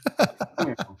YouTube.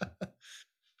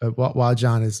 While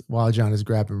John is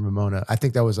grabbing Ramona, I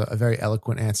think that was a very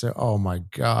eloquent answer. Oh my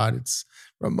God, it's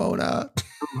Ramona.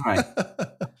 Right.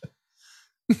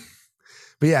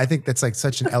 But yeah, I think that's like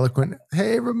such an eloquent,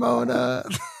 hey Ramona.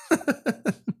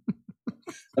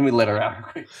 Let me let her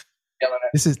out.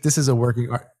 This is a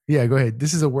working art. Yeah, go ahead.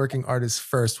 This is a working artist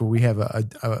first, where we have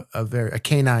a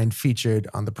canine featured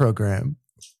on the program.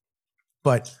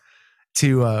 But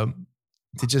to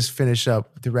just finish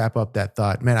up, to wrap up that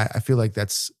thought, man, I feel like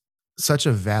that's such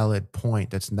a valid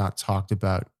point that's not talked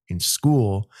about in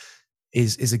school.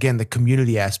 Is again the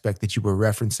community aspect that you were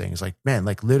referencing. It's like, man,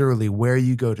 like literally where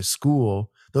you go to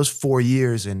school, those 4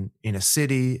 years in a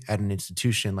city at an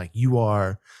institution, like you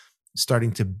are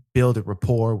starting to build a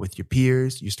rapport with your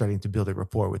peers. You're starting to build a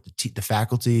rapport with the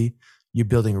faculty. You're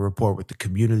building a rapport with the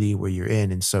community where you're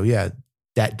in. And so, yeah,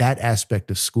 that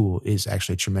aspect of school is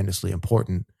actually tremendously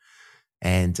important.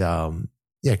 And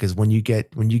because when you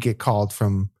get called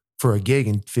for a gig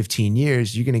in 15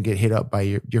 years, you're going to get hit up by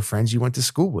your friends you went to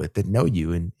school with that know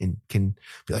you and can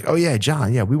be like, oh yeah,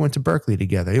 John, yeah, we went to Berkeley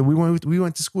together. We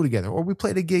went to school together, or we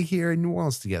played a gig here in New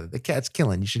Orleans together. The cat's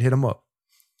killing. You should hit him up.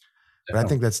 But I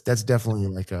think that's definitely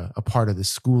like a part of the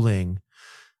schooling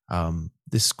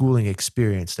this schooling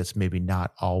experience that's maybe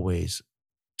not always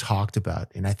talked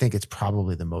about. And I think it's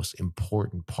probably the most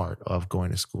important part of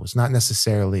going to school. It's not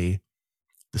necessarily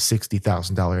the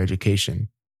 $60,000 education.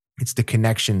 It's the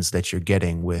connections that you're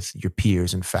getting with your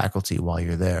peers and faculty while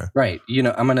you're there. Right. You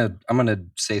know, I'm gonna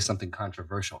say something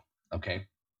controversial. Okay.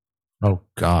 Oh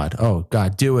God.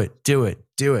 Do it.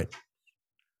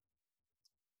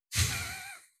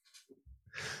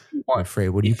 I'm afraid.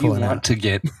 What are you pulling out? If you want to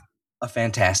get a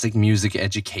fantastic music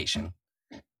education,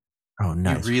 oh,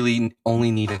 nice. You really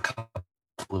only need a couple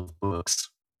of books.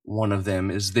 One of them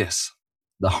is this,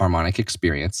 The Harmonic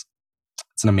Experience.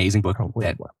 It's an amazing book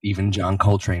that even John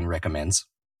Coltrane recommends.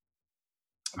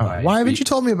 Why haven't you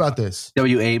told me about this?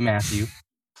 W.A. Matthew.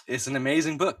 It's an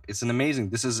amazing book. This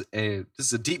is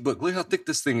a deep book. Look how thick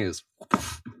this thing is.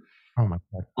 Oh my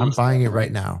God. I'm buying it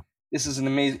right now. This is an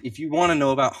amazing, if you want to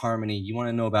know about harmony, you want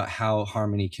to know about how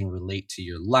harmony can relate to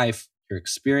your life, your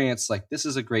experience, like this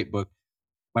is a great book.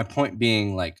 My point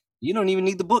being, like, you don't even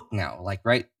need the book now, like,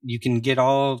 right? You can get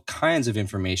all kinds of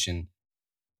information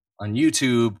on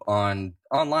YouTube,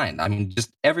 online. I mean,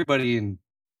 just everybody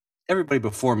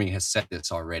before me has said this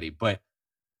already, but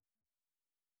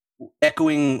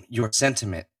echoing your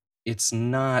sentiment, it's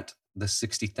not the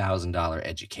 $60,000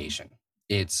 education.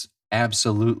 It's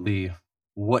absolutely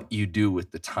what you do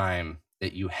with the time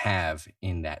that you have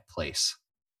in that place.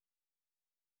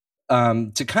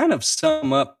 To kind of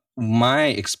sum up my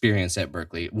experience at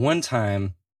Berklee, one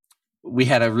time we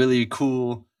had a really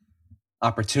cool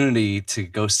opportunity to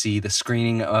go see the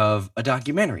screening of a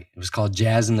documentary. It was called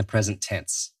Jazz in the Present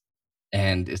Tense.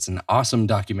 And it's an awesome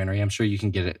documentary. I'm sure you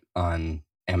can get it on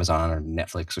Amazon or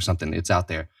Netflix or something. It's out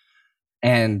there.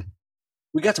 And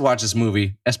we got to watch this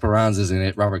movie. Esperanza's in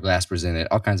it. Robert Glasper's in it.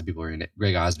 All kinds of people are in it.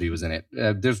 Greg Osby was in it.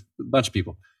 There's a bunch of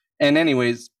people. And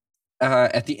anyways,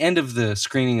 at the end of the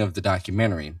screening of the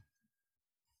documentary,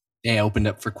 they opened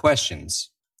up for questions.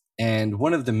 And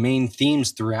one of the main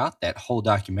themes throughout that whole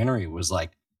documentary was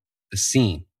like the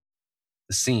scene,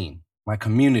 my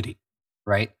community,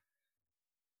 right?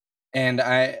 And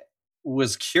I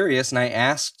was curious and I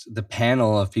asked the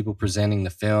panel of people presenting the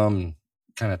film,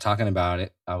 kind of talking about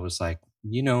it. I was like,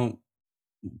 you know,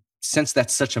 since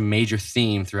that's such a major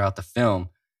theme throughout the film,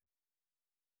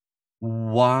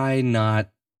 why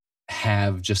not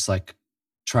have just like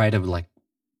try to like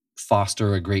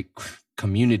foster a great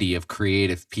community of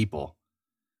creative people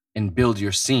and build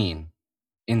your scene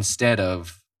instead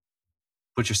of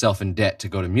put yourself in debt to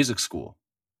go to music school?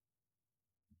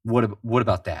 What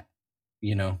about that?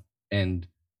 You know, and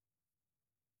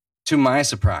to my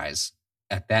surprise,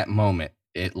 at that moment,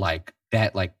 it like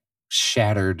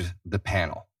shattered the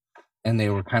panel, and they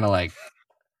were kind of like,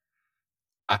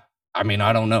 I mean,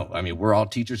 I don't know. I mean, we're all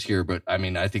teachers here, but I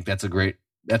mean, I think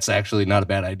that's actually not a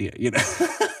bad idea, you know.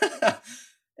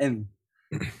 And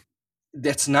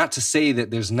that's not to say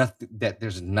that there's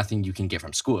nothing you can get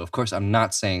from school. Of course, I'm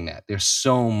not saying that. There's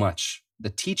so much. The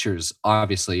teachers,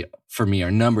 obviously, for me, are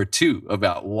number two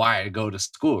about why I go to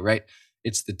school, right?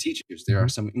 It's the teachers. There are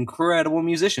some incredible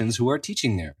musicians who are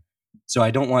teaching there. So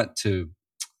I don't want to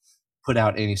put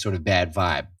out any sort of bad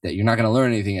vibe that you're not going to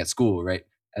learn anything at school, right?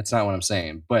 That's not what I'm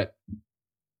saying. But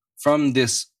from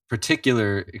this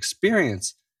particular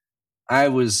experience, I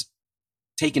was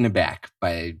taken aback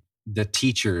by the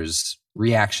teacher's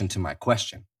reaction to my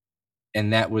question.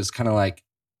 And that was kind of like,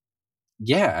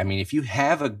 yeah, I mean, if you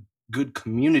have a good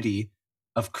community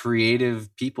of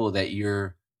creative people that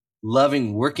you're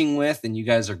loving working with and you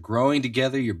guys are growing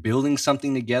together, you're building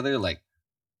something together, like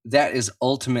that is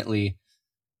ultimately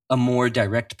a more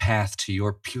direct path to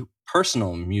your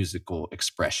personal musical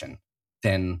expression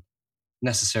than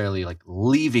necessarily like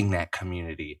leaving that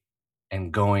community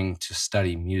and going to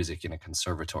study music in a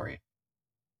conservatory.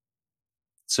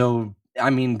 So, I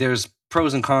mean, there's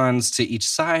pros and cons to each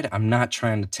side. I'm not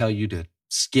trying to tell you to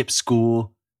skip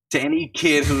school to any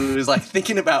kid who is like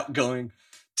thinking about going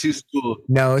to school.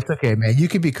 No, it's okay, man. You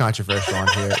can be controversial on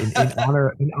here. In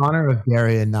honor of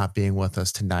Darian not being with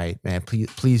us tonight, man,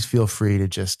 please feel free to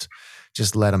just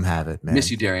let him have it, man. Miss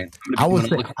you, Darian. I will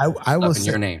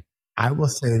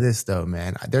say this though,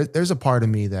 man. There's a part of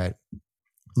me that,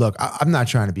 look, I'm not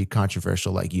trying to be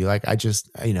controversial like you. Like I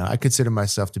consider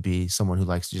myself to be someone who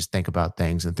likes to just think about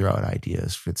things and throw out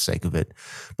ideas for the sake of it.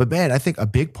 But man, I think a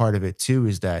big part of it too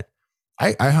is that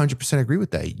I 100% agree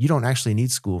with that. You don't actually need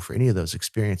school for any of those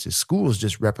experiences. School is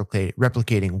just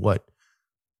replicating what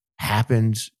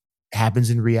happens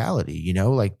in reality. You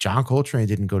know, like John Coltrane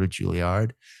didn't go to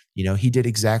Juilliard. You know, he did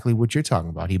exactly what you're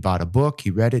talking about. He bought a book, he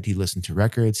read it, he listened to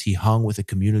records, he hung with a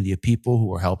community of people who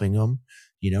were helping him.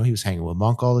 You know, he was hanging with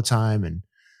Monk all the time. And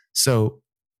so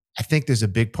I think there's a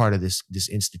big part of this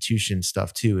institution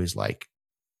stuff too, is like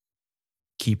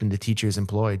keeping the teachers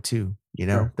employed too. You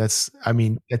know, Sure.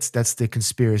 that's the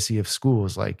conspiracy of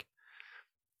schools. Like,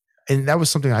 and that was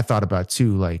something I thought about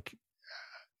too. Like,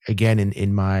 again,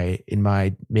 in my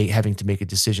having to make a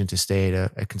decision to stay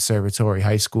at a conservatory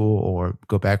high school or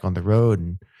go back on the road,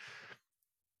 and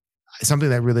something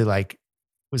that really like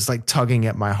was like tugging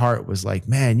at my heart was like,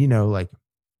 man, you know, like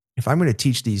if I'm going to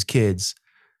teach these kids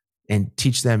and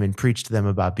teach them and preach to them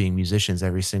about being musicians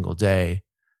every single day,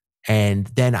 and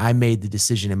then I made the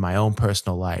decision in my own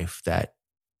personal life that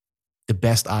the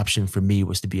best option for me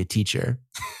was to be a teacher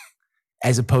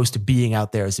as opposed to being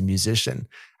out there as a musician,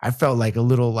 I felt like a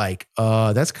little like,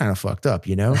 that's kind of fucked up,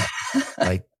 you know?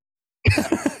 Like,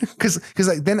 because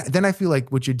like then I feel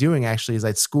like what you're doing actually is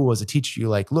at school as a teacher, you're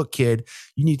like, look, kid,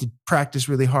 you need to practice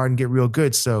really hard and get real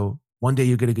good. So one day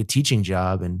you'll get a good teaching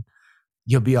job and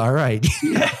you'll be all right.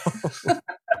 Yeah.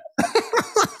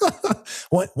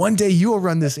 One day you will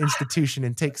run this institution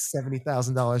and take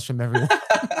 $70,000 from everyone.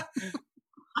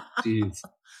 Jeez.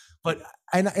 But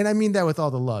and I mean that with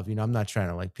all the love, you know, I'm not trying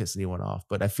to like piss anyone off,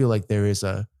 but I feel like there is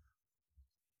I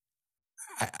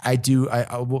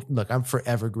will, look, I'm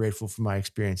forever grateful for my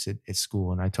experience at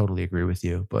school, and I totally agree with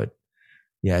you. But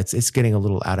yeah, it's getting a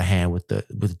little out of hand with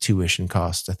the tuition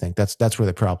costs. I think that's where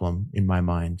the problem in my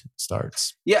mind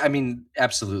starts. Yeah, I mean,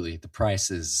 absolutely. The price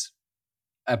is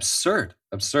absurd.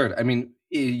 I mean,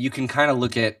 you can kind of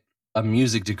look at a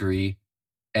music degree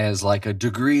as like a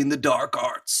degree in the dark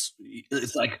arts.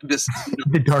 It's like this,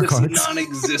 The dark this arts.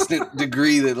 non-existent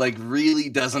degree that like really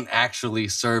doesn't actually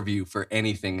serve you for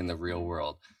anything in the real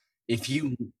world. If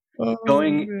you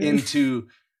going into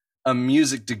a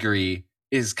music degree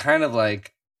is kind of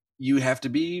like, you have to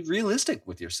be realistic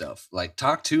with yourself. Like,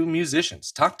 talk to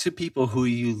musicians, talk to people who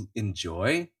you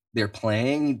enjoy their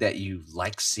playing, that you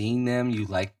like seeing them, you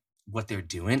like what they're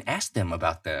doing. Ask them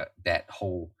about that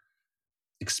whole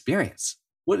experience.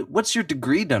 What's your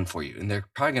degree done for you? And they're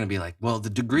probably going to be like, well, the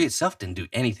degree itself didn't do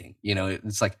anything. You know,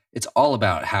 it's like, it's all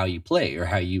about how you play or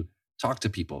how you talk to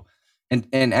people.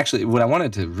 And actually what I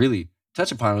wanted to really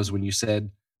touch upon was when you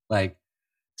said like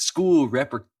school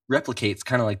replicates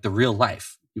kind of like the real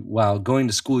life. While going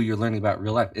to school, you're learning about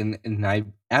real life. And I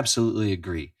absolutely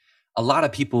agree. A lot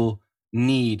of people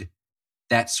need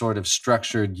that sort of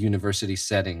structured university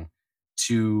setting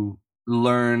to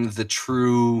learn the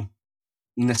true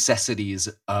necessities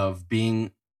of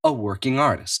being a working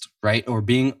artist, right? Or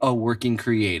being a working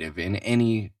creative in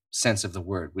any sense of the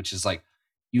word, which is like,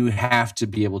 you have to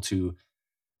be able to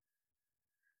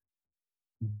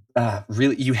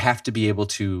you have to be able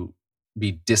to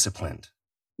be disciplined.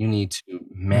 You need to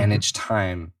manage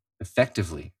time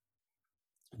effectively.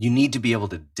 You need to be able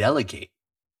to delegate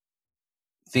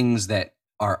things that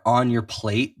are on your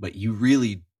plate, but you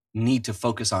really need to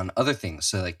focus on other things.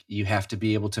 So like, you have to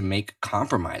be able to make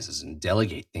compromises and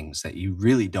delegate things that you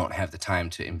really don't have the time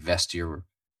to invest your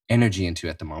energy into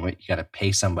at the moment. You got to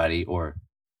pay somebody or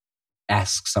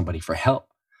ask somebody for help.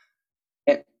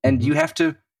 And you have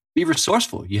to be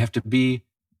resourceful. You have to be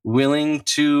willing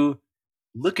to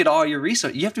look at all your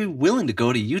research. You have to be willing to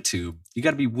go to YouTube. You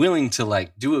got to be willing to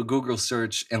like do a Google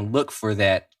search and look for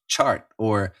that chart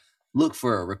or look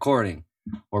for a recording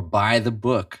or buy the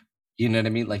book. You know what I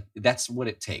mean? Like, that's what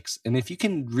it takes. And if you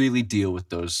can really deal with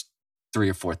those 3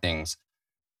 or 4 things,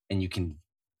 and you can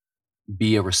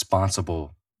be a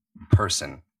responsible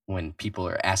person when people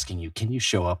are asking you, can you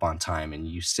show up on time? And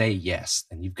you say yes,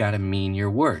 then you've got to mean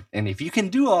your word. And if you can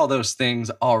do all those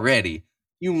things already,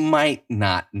 you might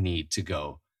not need to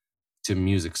go to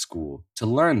music school to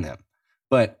learn them.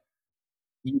 But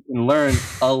you can learn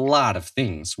a lot of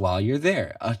things while you're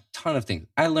there, a ton of things.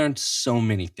 I learned so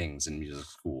many things in music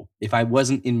school. If I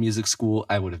wasn't in music school,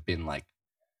 I would have been like,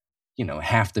 you know,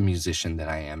 half the musician that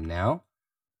I am now.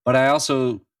 But I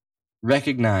also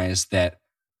recognize that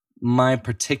my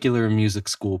particular music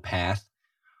school path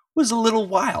was a little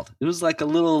wild. It was like it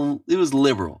was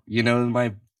liberal. You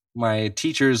know, my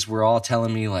teachers were all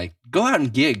telling me like, go out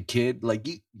and gig, kid. Like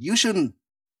you shouldn't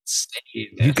stay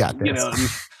there. You got this. You know,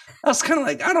 I was kind of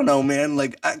like, I don't know, man.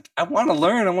 Like I want to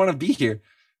learn. I want to be here.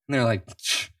 And they're like,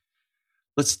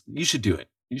 you should do it.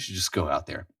 You should just go out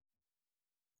there.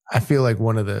 I feel like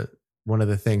one of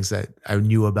the things that I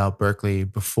knew about Berkeley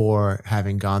before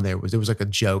having gone there was like a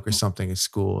joke or something at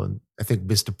school. And I think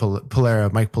Mr.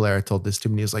 Mike Polera told this to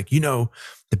me. He was like, you know,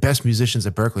 the best musicians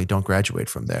at Berkeley don't graduate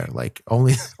from there. Like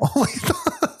only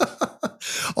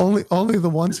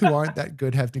the ones who aren't that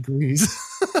good have degrees.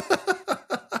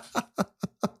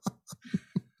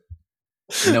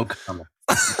 No comment.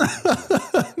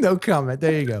 No comment.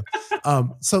 There you go.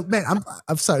 So man,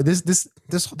 I'm sorry.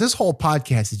 This whole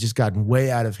podcast has just gotten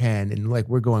way out of hand, and like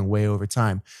we're going way over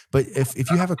time. But if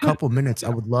you have a couple minutes, I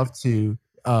would love to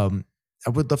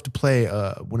play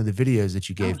one of the videos that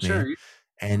you gave me,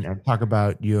 and talk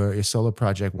about your solo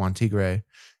project Juan Tigre,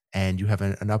 and you have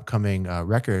an upcoming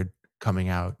record coming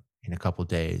out in a couple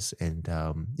days. And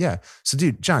yeah, so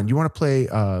dude, John, you want to play?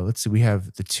 Let's see, we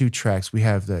have the 2 tracks. We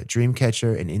have the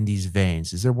Dreamcatcher and In These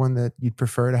Veins. Is there one that you'd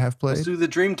prefer to have played? Let's do the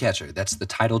Dreamcatcher. That's the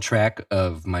title track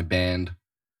of my band's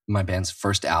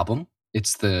first album.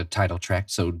 It's the title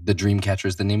track. So the Dreamcatcher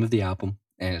is the name of the album,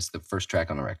 and it's the first track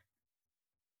on the record.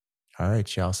 All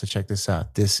right, y'all. So check this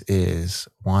out. This is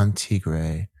Juan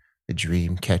Tigre, the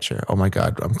Dreamcatcher. Oh my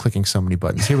God, I'm clicking so many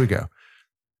buttons. Here we go.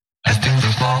 As things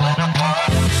are falling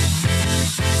apart,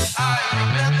 I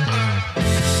remember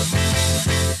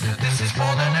this is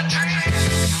more than a dream.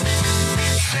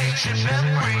 It's ancient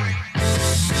memory.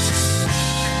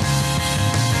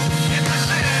 It's a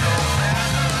little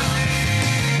melody.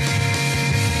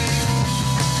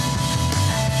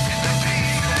 It's a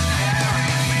beat that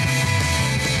carries me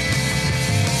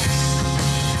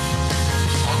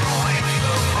on the way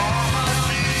to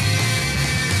harmony.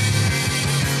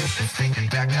 Let's take it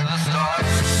back to the start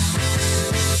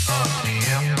of the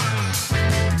embers.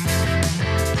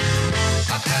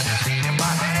 I've had the seed in my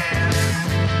hand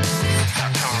since I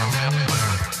can remember.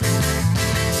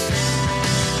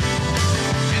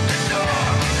 In the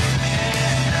darkest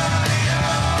midnight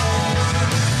hour,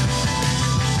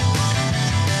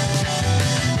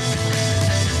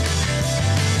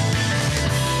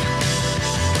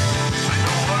 when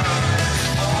the world is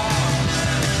falling apart.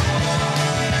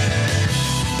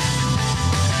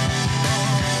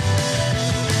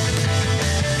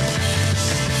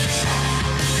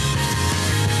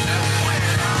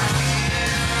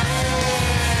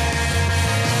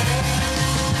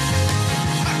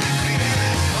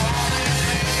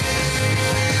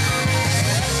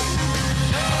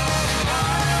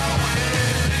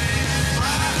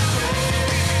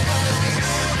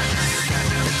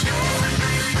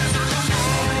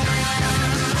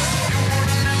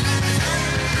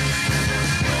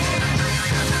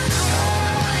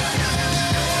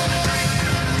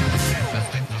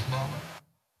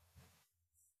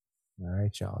 All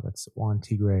right, y'all. That's Juan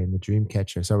Tigre and the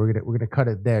Dreamcatcher. So we're gonna cut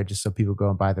it there just so people go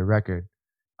and buy the record.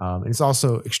 And it's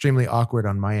also extremely awkward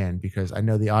on my end because I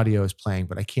know the audio is playing,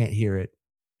 but I can't hear it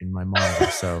in my monitor.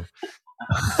 So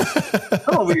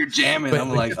I'm over here jamming.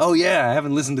 I'm like, oh yeah, I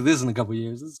haven't listened to this in a couple of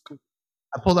years. This is cool.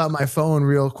 I pulled out my phone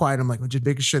real quiet. I'm like, well, just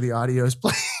making sure the audio is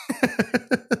playing.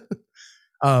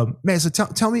 Man, so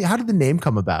tell me, how did the name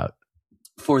come about?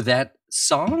 For that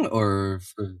song or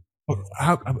for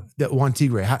How that Juan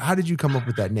Tigre? How did you come up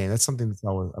with that name? That's something that's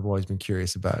I've always been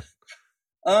curious about.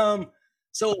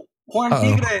 So Juan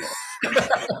Tigre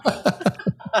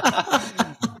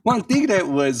Juan Tigre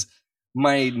was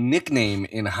my nickname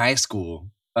in high school.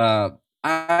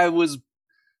 I was,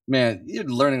 man, you're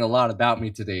learning a lot about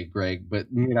me today, Greg, but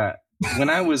mira, when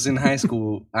I was in high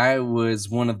school, I was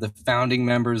one of the founding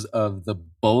members of the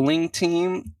bowling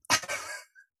team.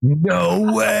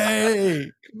 No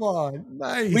way! Come on,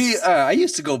 nice. I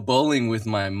used to go bowling with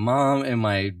my mom and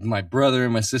my brother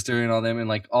and my sister and all them and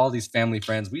like all these family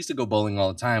friends. We used to go bowling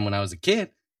all the time when I was a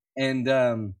kid. And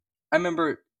I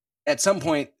remember at some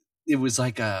point it was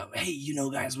like, hey, you know,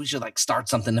 guys, we should like start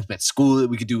something up at school that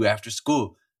we could do after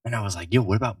school. And I was like, yo,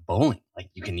 what about bowling? Like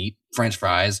you can eat French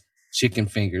fries, chicken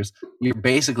fingers. You're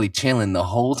basically chilling the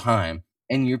whole time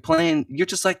and you're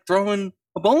just like throwing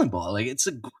a bowling ball. Like it's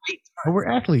a great time. Oh, we're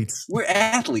athletes. We're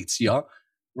athletes, y'all.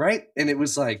 Right? And it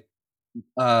was like,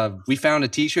 we found a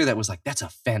t-shirt that was like, that's a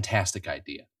fantastic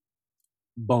idea.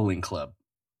 Bowling club.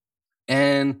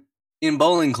 And in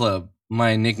bowling club,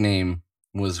 my nickname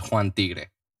was Juan Tigre.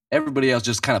 Everybody else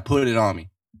just kind of put it on me.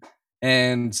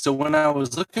 And so when I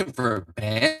was looking for a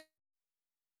band,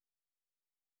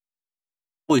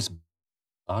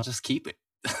 I'll just keep it.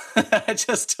 I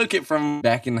just took it from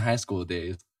back in high school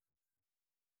days.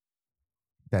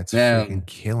 That's freaking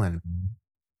killing.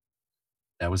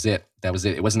 That was it.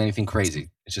 It wasn't anything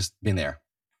crazy. It's just been there.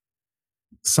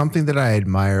 Something that I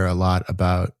admire a lot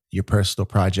about your personal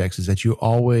projects is that you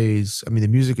always, I mean, the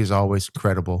music is always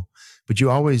incredible, but you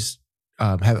always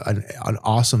have an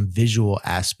awesome visual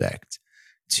aspect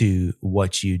to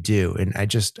what you do. And I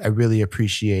really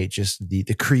appreciate just the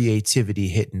creativity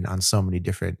hitting on so many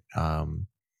different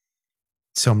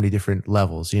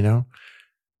levels, you know?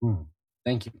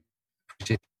 Thank you.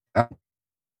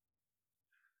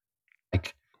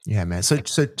 Yeah, man. So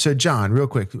John, real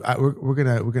quick, we're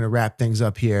gonna wrap things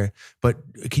up here. But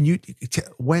can you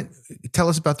tell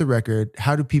us about the record?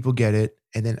 How do people get it?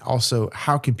 And then also,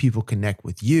 how can people connect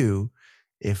with you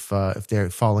if they're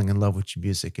falling in love with your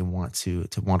music and want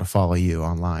to follow you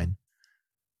online?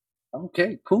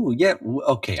 Okay, cool. Yeah.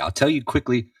 Okay, I'll tell you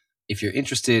quickly. If you're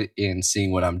interested in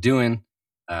seeing what I'm doing,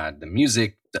 the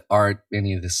music, the art,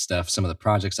 any of this stuff, some of the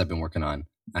projects I've been working on,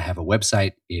 I have a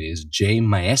website. It is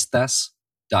jmaestas.com.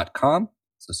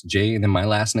 So it's J and then my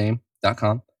last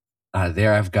name.com.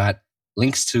 There I've got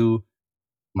links to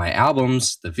my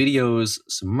albums, the videos,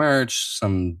 some merch,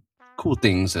 some cool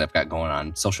things that I've got going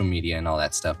on, social media and all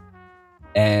that stuff.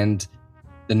 And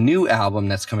the new album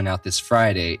that's coming out this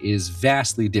Friday is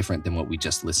vastly different than what we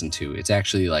just listened to. It's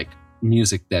actually like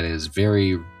music that is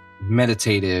very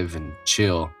meditative and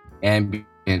chill, ambient,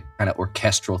 kind of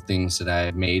orchestral things that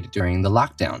I made during the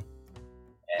lockdown.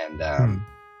 And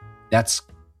that's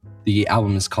the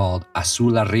album is called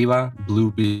Azúl Arriba,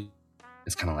 Blue.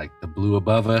 It's kind of like the blue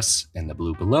above us and the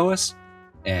blue below us.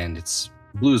 And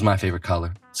blue is my favorite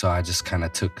color. So I just kind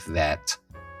of took that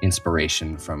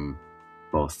inspiration from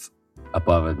both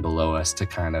above and below us to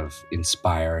kind of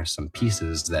inspire some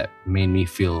pieces that made me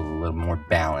feel a little more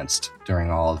balanced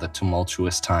during all the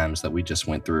tumultuous times that we just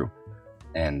went through.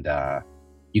 And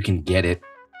you can get it.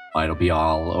 It'll be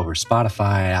all over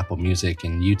Spotify, Apple Music,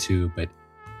 and YouTube. But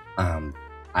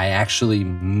I actually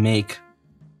make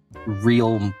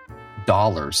real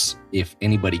dollars if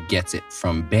anybody gets it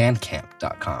from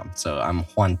bandcamp.com. So I'm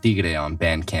Juan Tigre on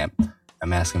Bandcamp.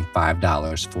 I'm asking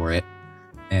 $5 for it.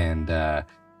 And,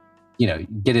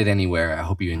 get it anywhere. I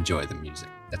hope you enjoy the music.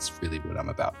 That's really what I'm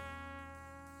about.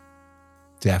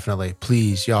 Definitely.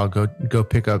 Please, y'all go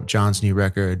pick up John's new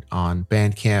record on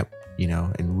Bandcamp,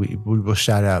 and we will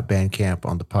shout out Bandcamp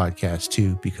on the podcast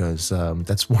too, because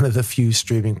that's one of the few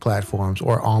streaming platforms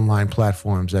or online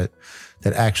platforms that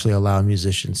actually allow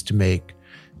musicians to make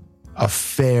a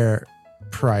fair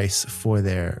price for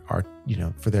their art,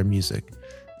 for their music.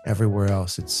 Everywhere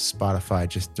else, it's Spotify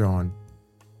just throwing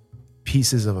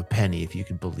pieces of a penny, if you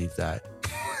can believe that.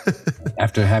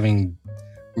 After having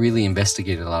really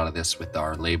investigated a lot of this with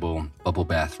our label, Bubble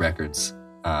Bath Records,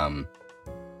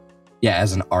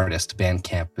 as an artist,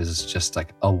 Bandcamp is just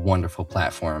like a wonderful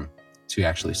platform to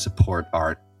actually support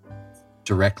art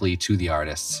directly to the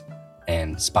artists.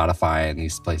 And Spotify and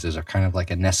these places are kind of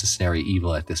like a necessary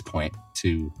evil at this point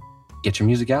to get your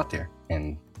music out there.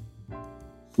 And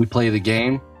we play the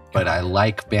game, but I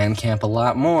like Bandcamp a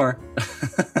lot more.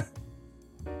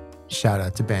 Shout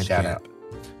out to Bandcamp. Shout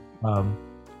out.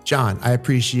 John, I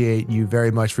appreciate you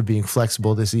very much for being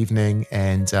flexible this evening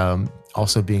and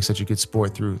also being such a good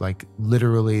sport through like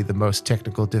literally the most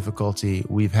technical difficulty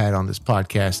we've had on this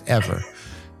podcast ever.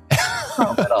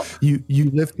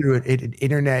 You lived through an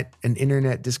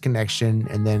internet disconnection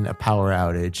and then a power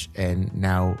outage, and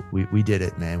now we did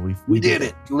it, man. We did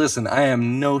it. Listen, I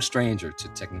am no stranger to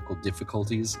technical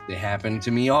difficulties. They happen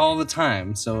to me all the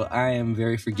time, so I am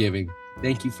very forgiving.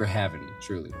 Thank you for having me,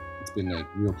 truly. It's been a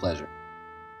real pleasure.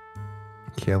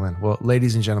 Killing. Well,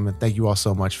 ladies and gentlemen, thank you all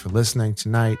so much for listening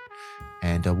tonight.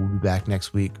 And we'll be back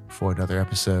next week for another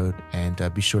episode.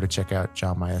 And be sure to check out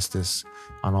John Maestas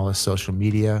on all his social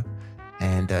media.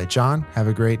 And John, have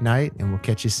a great night, and we'll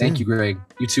catch you soon. Thank you, Greg.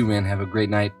 You too, man. Have a great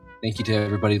night. Thank you to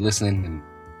everybody listening, and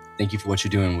thank you for what you're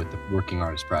doing with the Working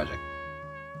Artist Project.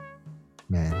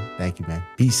 Man, thank you, man.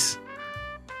 Peace.